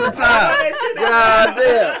all the time. God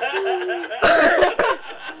damn.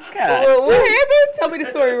 Well, what happened? Tell me the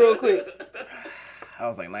story real quick. I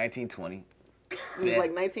was like 19, 20. You was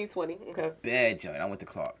like 19, 20. Okay. Bad joint. I went to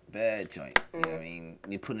Clark. Bad joint. You know what I mean?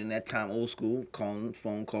 You put in that time, old school, calling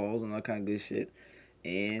phone calls and all kind of good shit.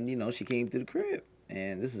 And, she came to the crib.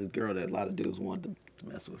 And this is a girl that a lot of dudes wanted to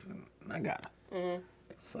mess with. And I got her. Mm-hmm.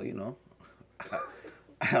 So,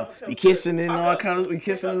 we kissing and all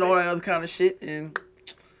that other kind of shit. And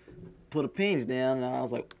put a pinch down. And I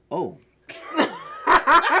was like, oh.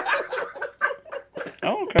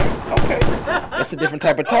 Oh, okay. That's a different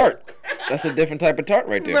type of tart. That's a different type of tart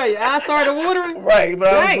right there. Right, your eyes started watering. Right,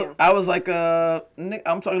 but I was like, Nick,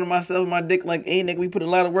 I'm talking to myself, my dick, like, hey, nigga, we put a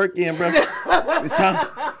lot of work in, bro. It's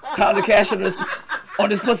time to cash on this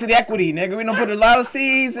pussy equity, nigga. We done put a lot of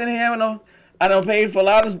seeds in here. I done paid for a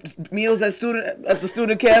lot of meals at the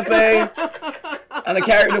student cafe. I done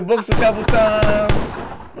carried the books a couple times.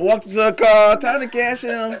 Walked into a car, time to cash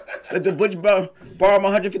in. Let the butcher borrow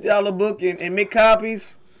my $150 book and make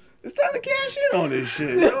copies. It's time to cash in on this shit.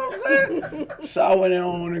 You know what I'm saying? So I went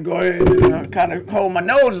on and go ahead and kind of hold my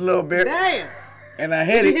nose a little bit. Damn. And I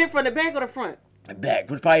hit it. Did you hit from the back or the front? The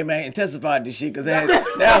back, which probably intensified this shit because now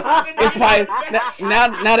it's probably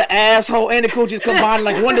now the asshole and the coochies combined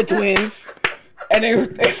like Wonder Twins, and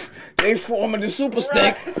they forming the super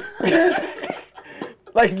stick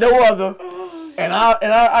like no other. And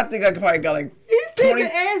I think I probably got like. He said the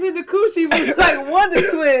ass and the coochie was like Wonder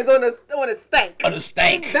Twins on a stank. On a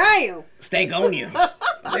stank. Damn. Stank on you.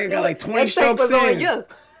 They got like 20 strokes in.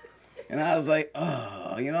 And I was like,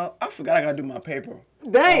 oh, I forgot I gotta do my paper.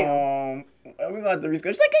 Damn. We gonna have to reschedule.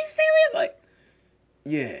 She's like, are you serious? Like,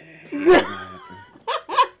 yeah.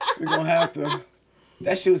 We're gonna have to.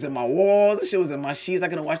 That shit was in my walls. That shit was in my sheets. I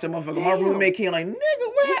couldn't watch that motherfucker. Damn. My roommate came like, nigga,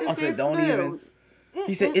 what? I said, don't even.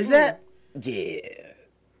 He said, is that? Yeah.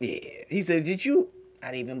 He said, did you? I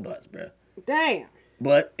didn't even buzz, bro. Damn.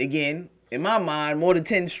 But again, in my mind, more than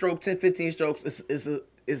 10 strokes, 10, 15 strokes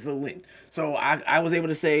is a win. So I was able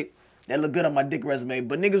to say, that look good on my dick resume.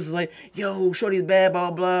 But niggas was like, yo, shorty's bad, blah,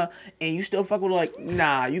 blah, blah. And you still fuck with her like,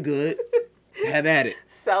 nah, you good. Have at it.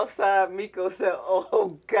 Southside Miko said,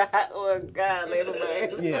 oh, God, later,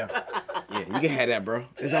 man. Yeah, you can have that, bro.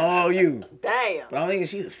 It's all you. Damn. But I'm thinking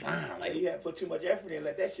she was fine. Like, you had to put too much effort in,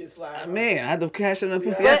 let that shit slide. Man, I had to cash in the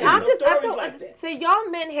pussy. But say y'all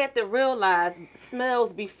men have to realize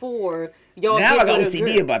smells before y'all now get I got with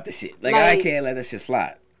OCD about the shit. Like, I can't let that shit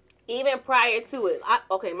slide. Even prior to it,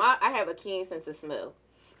 I have a keen sense of smell.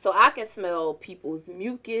 So I can smell people's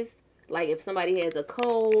mucus. Like if somebody has a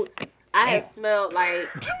cold, I have smelled like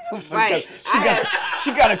right.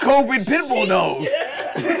 She got a COVID pitbull nose.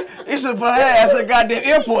 They should put her ass at goddamn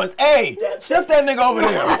airports. Hey, shift that nigga over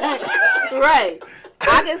there. Right.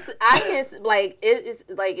 I can like it's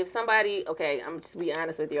like if somebody. Okay, I'm just be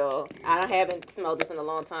honest with y'all. I haven't smelled this in a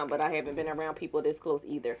long time, but I haven't been around people this close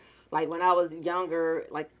either. Like when I was younger,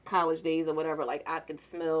 like college days or whatever, like I could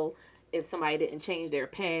smell if somebody didn't change their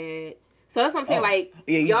pad. So that's what I'm saying. Like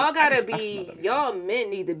y'all gotta be, y'all men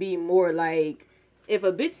need to be more like. If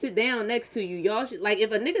a bitch sit down next to you, y'all should like.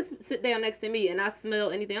 If a nigga sit down next to me and I smell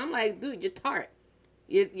anything, I'm like, dude, you're tart.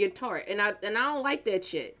 You're tart, and I don't like that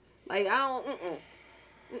shit. Like I don't.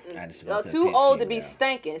 Y'all too old to be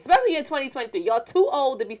stinking, especially in 2023. Y'all too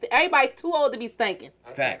old to be. Everybody's too old to be stinking.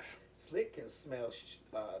 Facts. Slick can smell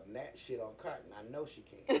nat shit on cotton. I know she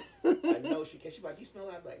can. I know she can. She like, you smell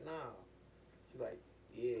that? I'm like, nah. She like,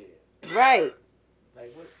 yeah. Right.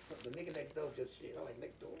 Like what? The nigga next door just shit. I'm like,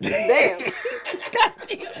 next door. Damn.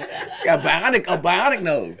 She got a bionic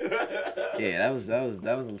nose. Yeah, that was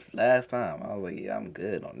the last time. I was like, yeah, I'm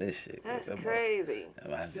good on this shit. That's crazy.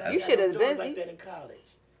 I You should have been like that in college.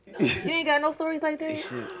 You ain't got no stories like that?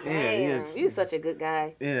 Damn, you such a good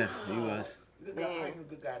guy. Yeah, he was. Good guy. I ain't a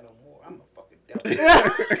good guy no more. I'm a fucking devil.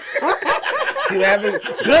 See what happened?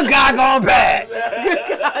 Good guy gone bad.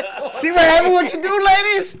 See what happened? What you do,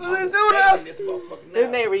 ladies? What you do us? His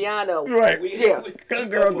name Rihanna. Right. Yeah. Good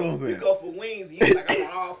girl gone bad. We go for wings. He's like, I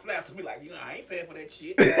want all flats. We like, I ain't paying for that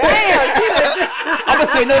shit. Damn. I'm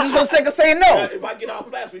gonna say no just for the sake of saying no. If I get all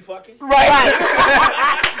flats, we fucking. Right.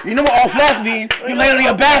 You know what all flats mean? You lay on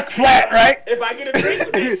your back flat, right? If I get a drink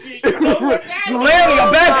with that shit, you lay on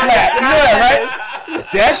your back flat. You know that, right?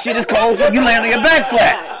 That shit is called for you laying on your back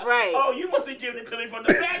flat. Right. Oh, you must be giving it to me from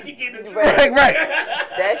the back. You get the drink. Right.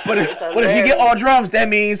 But if you get all drums, that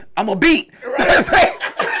means I'm a beat. Right.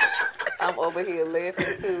 I'm over here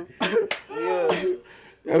laughing too. Yeah.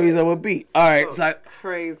 That means I'm a beat. All right. So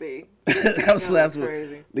crazy. That was the last one.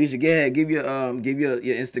 Crazy. Alicia, go ahead. Give your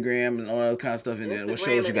Instagram and all that kind of stuff in there. What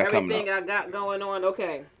shows you got coming up? Everything I got going on.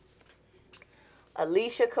 Okay.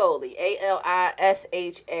 Alicia Coley,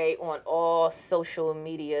 ALISHA on all social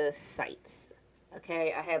media sites.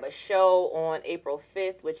 Okay, I have a show on April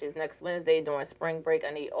 5th, which is next Wednesday during spring break.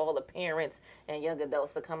 I need all the parents and young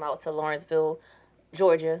adults to come out to Lawrenceville,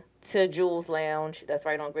 Georgia, to Jules Lounge. That's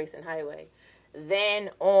right on Grayson Highway. Then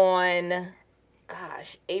on,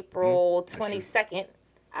 April 22nd,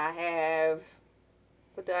 I have...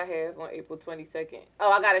 What do I have on April 22nd?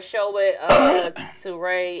 Oh, I got a show with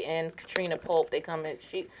Touray and Katrina Pope. They come in.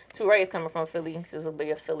 Touray is coming from Philly. So this will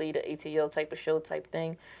be a Philly to ATL type of show type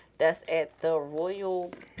thing. That's at the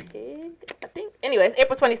Royal Pig, I think. Anyways,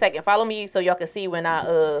 April 22nd. Follow me so y'all can see when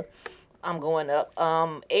I'm going up.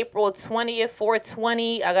 April 20th,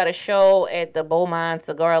 420, I got a show at the Beaumont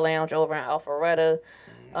Cigar Lounge over in Alpharetta.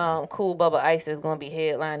 Cool Bubba Ice is going to be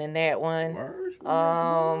headlining that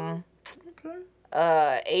one.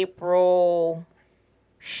 April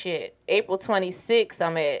 26th,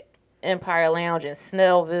 I'm at Empire Lounge in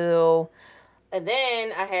Snellville. And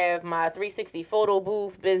then I have my 360 photo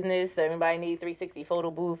booth business. So everybody need 360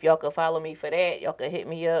 photo booth. Y'all can follow me for that. Y'all can hit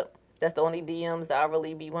me up. That's the only DMs that I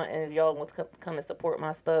really be wanting if y'all want to come and support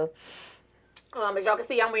my stuff. As y'all can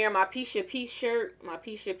see, I'm wearing my Pisha Peace shirt. My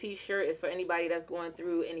Pisha Peace shirt is for anybody that's going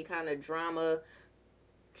through any kind of trauma,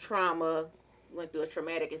 went through a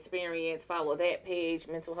traumatic experience. Follow that page,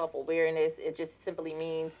 mental health awareness. It just simply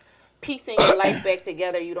means piecing your life back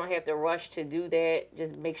together. You don't have to rush to do that.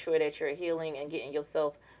 Just make sure that you're healing and getting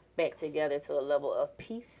yourself back together to a level of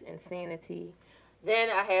peace and sanity. Then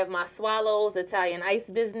I have my Swallows Italian Ice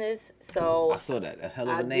business. So I saw that. A hell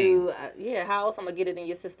of a name. How else I'm going to get it in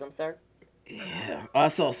your system, sir? Yeah. I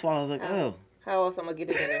saw Swallows like, oh. How else I'm going to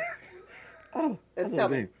get it in there? Oh. Just tell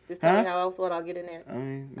me how else what I'll get in there. I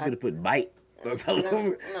mean, you could have put bite. No,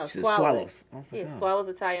 Swallows. Yeah, Swallows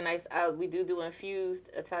Italian Ice. We do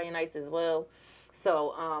infused Italian Ice as well.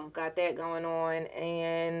 So, got that going on.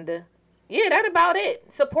 And, yeah, that's about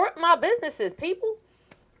it. Support my businesses, people.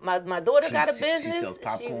 My daughter got a business.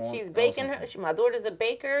 She's baking. My daughter's a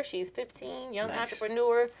baker. She's 15, young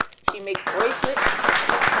entrepreneur. She makes bracelets.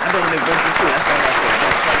 I don't make bracelets, too. That's all I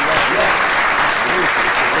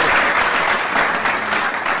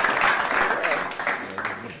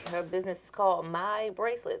said. Her business is called My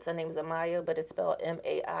Bracelets. Her name is Amaya, but it's spelled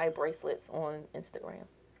MAI Bracelets on Instagram.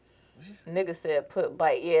 Nigga said put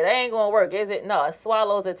bite. Yeah, that ain't gonna work, is it? No, it's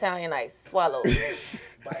Swallows Italian Ice. Swallows.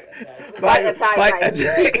 Bite Italian Ice.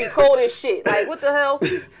 We cold as shit. Like, what the hell?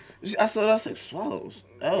 I saw that. I was like, Swallows.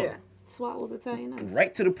 Oh. Yeah. Swallows Italian ice.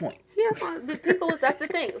 Right to the point. See, that's why that's the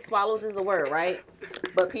thing. Swallows is a word, right?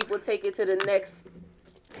 But people take it to the next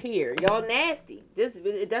tier. Y'all nasty.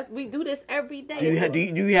 We do this every day. Do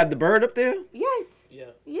you have the bird up there? Yes. Yeah.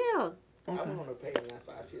 Yeah. Okay. I went on the page and I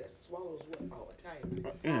see that swallows what? Oh, Italian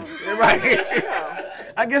ice. Yeah, right.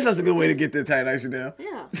 I guess that's a good way to get the Italian ice down.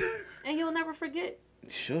 Yeah. And you'll never forget.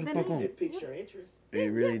 Sure the fuck on. It piques your interest.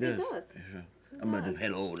 It really does. It does. Yeah. I'm about to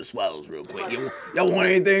head over to Swallows real quick. Y'all want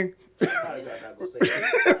anything? I'm not gonna say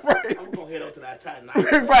that. Right. I'm gonna head over to that Italian ice.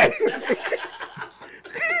 Right.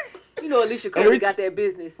 You know, Alicia Cole got that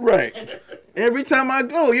business. Right. Every time I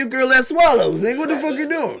go, your girl at Swallows. Nigga, what the fuck you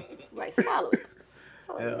doing? Right, swallow it.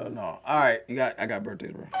 Hell no. All right, I got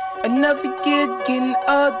birthdays, bro. Another year getting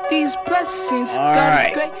all these blessings. All Got right.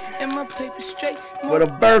 it straight and my paper straight. For the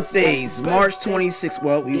birthdays, March 26th.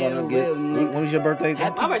 Well, we want to get. Damn real When was your birthday?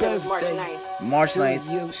 John? My birthday was March 9th. March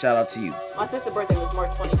 9th. Shout out to you. My sister's birthday was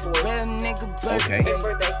March 24th. Real nigga birthday. Okay. Happy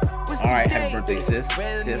birthday. All right, happy birthday, sis.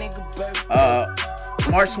 Real Tiff. nigga birthday.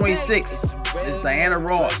 March 26th is Diana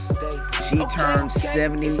Ross. She turned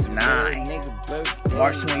 79.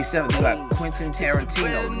 March 27th, you got Quentin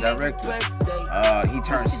Tarantino, the director. He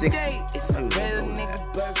turned 60.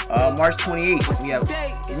 March 28th, we have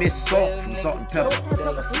Miss Salt from Salt and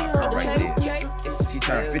Pepper. That's my girl right there. She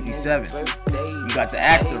turned 57. You got the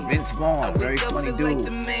actor Vince Vaughn, very funny dude.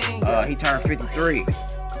 He turned 53.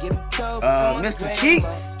 Mr.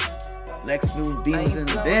 Cheeks. Lex Luthor Beamer's in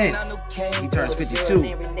the Benz. He turns 52.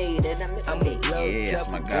 Yeah,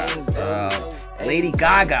 that's my guy. Lady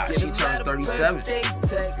Gaga, she turns 37.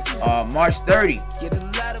 March 30,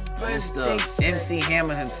 Mr. MC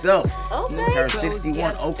Hammer himself. He turns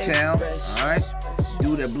 61, Oaktown. Alright.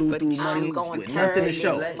 Dude that blew through money with nothing to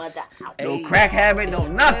show. No crack habit, no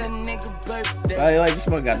nothing. Probably like this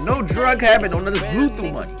one got no drug habit, no nothing, just blew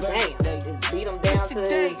through money. Damn, just beat him down to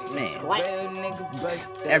his lights.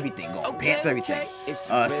 Everything going, pants, everything.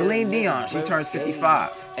 Celine Dion, she turns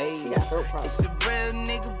 55. She got throat problems. She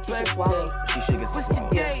should swallow. She should get some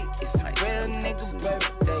swallows.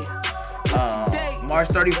 March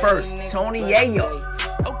 31st, Tony Yayo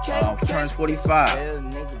turns 45.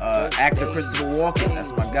 Actor Christopher Walken,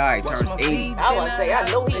 that's my guy, turns 80. I want to say, I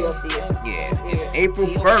know he up there. Yeah. April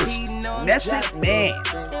 1st, Method Man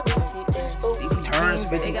turns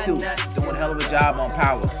 52. Doing a hell of a job on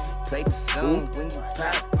Power. Ooh.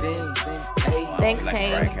 Thanks, Like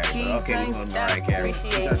Payne. Mariah Carey. Okay, we go to Mariah Carey.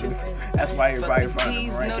 That's why everybody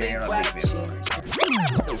finds Mariah Carey. I'm a big fan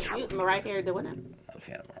of Mariah Carey. Mariah Carey did what now? I'm a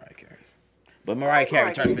fan of Mariah Carey. But Mariah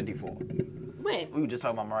Carey turns 54. When? We were just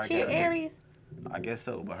talking about Mariah She Carey. Aries? I guess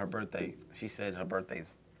so, but her birthday, she said her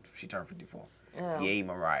birthday's, she turned 54. Oh. Yay,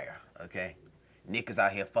 Mariah, okay? Nick is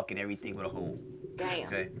out here fucking everything with a hoe. Damn.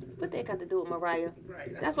 Okay. What that got to do with Mariah?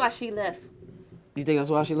 Right. That's why she left. You think that's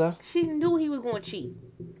why she left? She knew he was going to cheat.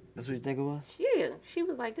 That's what you think it was? Yeah. She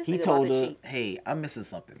was like, this He nigga told about to her, cheat. hey, I'm missing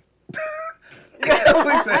something. That's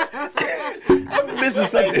what he said. I'm missing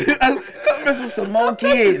something. I'm missing some more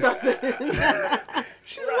kids.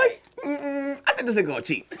 She's like, I think this nigga gonna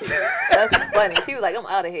cheat. That's funny. She was like, I'm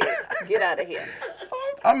out of here. Get out of here.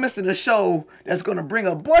 I'm missing a show that's gonna bring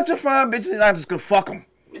a bunch of fine bitches and I'm just gonna fuck them.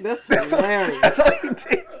 That's hilarious. That's all he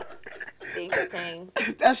did. Entertain.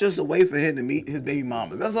 That's just a way for him to meet his baby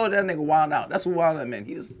mamas. That's all that nigga wild out. That's what wild out meant.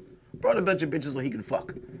 He just brought a bunch of bitches so he can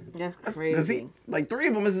fuck. That's Because crazy. he, like 3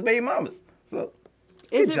 of them is his baby mamas. So,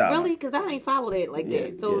 Is good it job, really? man. Because I ain't followed it like Yeah,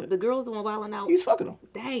 that. So yeah. the girls the one wilding out. He's fucking them.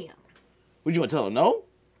 Damn. Would you want to tell him no?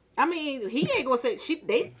 I mean, he ain't gonna say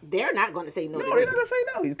they're not gonna say no. No, to they're that. not gonna say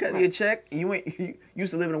no. He's cutting you a check. You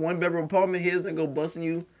used to live in a 1-bedroom apartment. Here's gonna go busting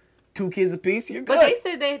you 2 kids apiece. You're good. But they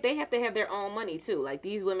said they have to have their own money too. Like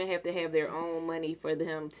these women have to have their own money for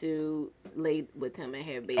them to lay with him and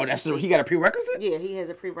have babies. Oh, that's he got a prerequisite. Yeah, he has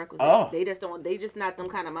a prerequisite. Oh. They just not them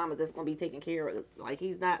kind of mamas that's gonna be taking care of. Like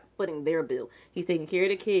he's not putting their bill. He's taking care of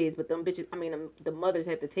the kids, but them bitches. I mean, the mothers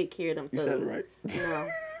have to take care of themselves. You said it right. No,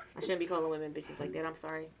 I shouldn't be calling women bitches like that. I'm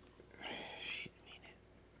sorry.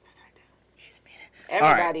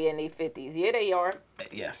 Everybody in their 50s. Yeah, they are.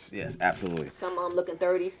 Yes, absolutely. Some of them looking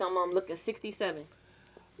 30, some of them looking 67.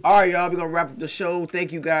 All right, y'all. We're gonna wrap up the show.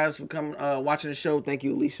 Thank you guys for coming, watching the show. Thank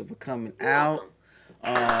you, Alicia, for coming out.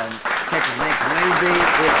 Welcome. Catch us next Wednesday,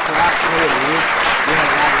 8 o'clock. We have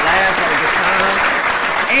a lot of laughs, a lot of good times.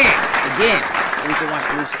 And again, so you can watch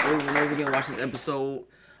Alicia over and over again. Watch this episode.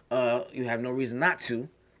 You have no reason not to.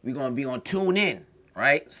 We're gonna be on TuneIn,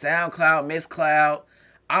 right? SoundCloud, Mixcloud,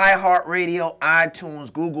 iHeartRadio,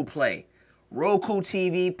 iTunes, Google Play, Roku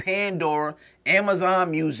TV, Pandora, Amazon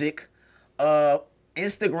Music,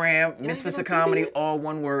 Instagram, Misfits of Comedy, all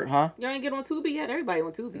one word, huh? Y'all ain't get on Tubi yet? Everybody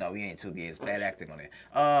on Tubi. No, we ain't Tubi. It's bad acting on there.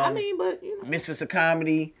 I mean, but you know. Misfits of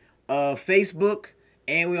Comedy, Facebook,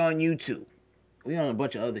 and we on YouTube. We on a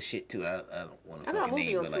bunch of other shit too. I don't want to. I got a movie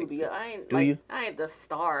name, on but Tubi. Like, I ain't do like you? I ain't the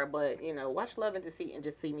star, but you know, watch Love and Deceit and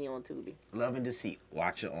just see me on Tubi. Love and Deceit.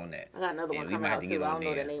 Watch it on that. I got another one we coming might have out to too. get I on don't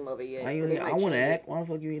know there. the name of it yet. I want to act. Why the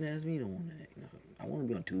fuck you ain't ask me to want to act? I want to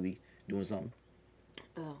be on Tubi doing something.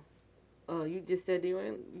 Oh, you just said you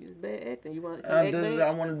was bad acting. You want to I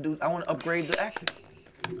want to upgrade the acting.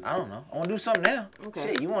 I don't know. I want to do something now. Okay.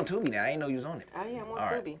 Shit, you on Tubi now? I ain't know you was on it. I am on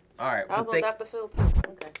Tubi. All right. I was on Dr. Phil too.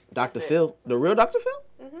 Okay. Dr. Phil, the real Dr.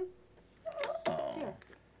 Phil? Mhm. Oh. Yeah.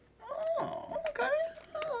 Oh, okay.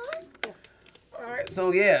 All right.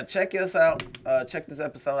 So yeah, check us out. Check this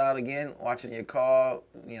episode out again. Watch it in your car,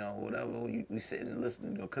 whatever. We sitting,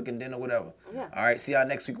 listening, cooking dinner, whatever. Yeah. All right. See y'all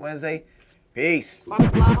next week, Wednesday. Peace. About to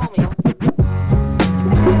fly home, y'all.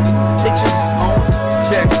 Pictures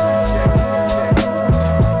on check.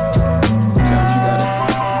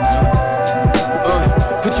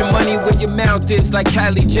 Put your money where your mouth is, like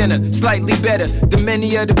Kylie Jenner. Slightly better than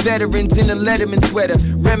many of the veterans in a Letterman sweater.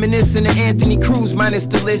 Reminiscing of Anthony Cruz minus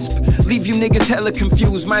the lisp. Leave you niggas hella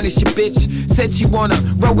confused minus your bitch. Said she wanna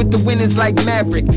roll with the winners like Maverick.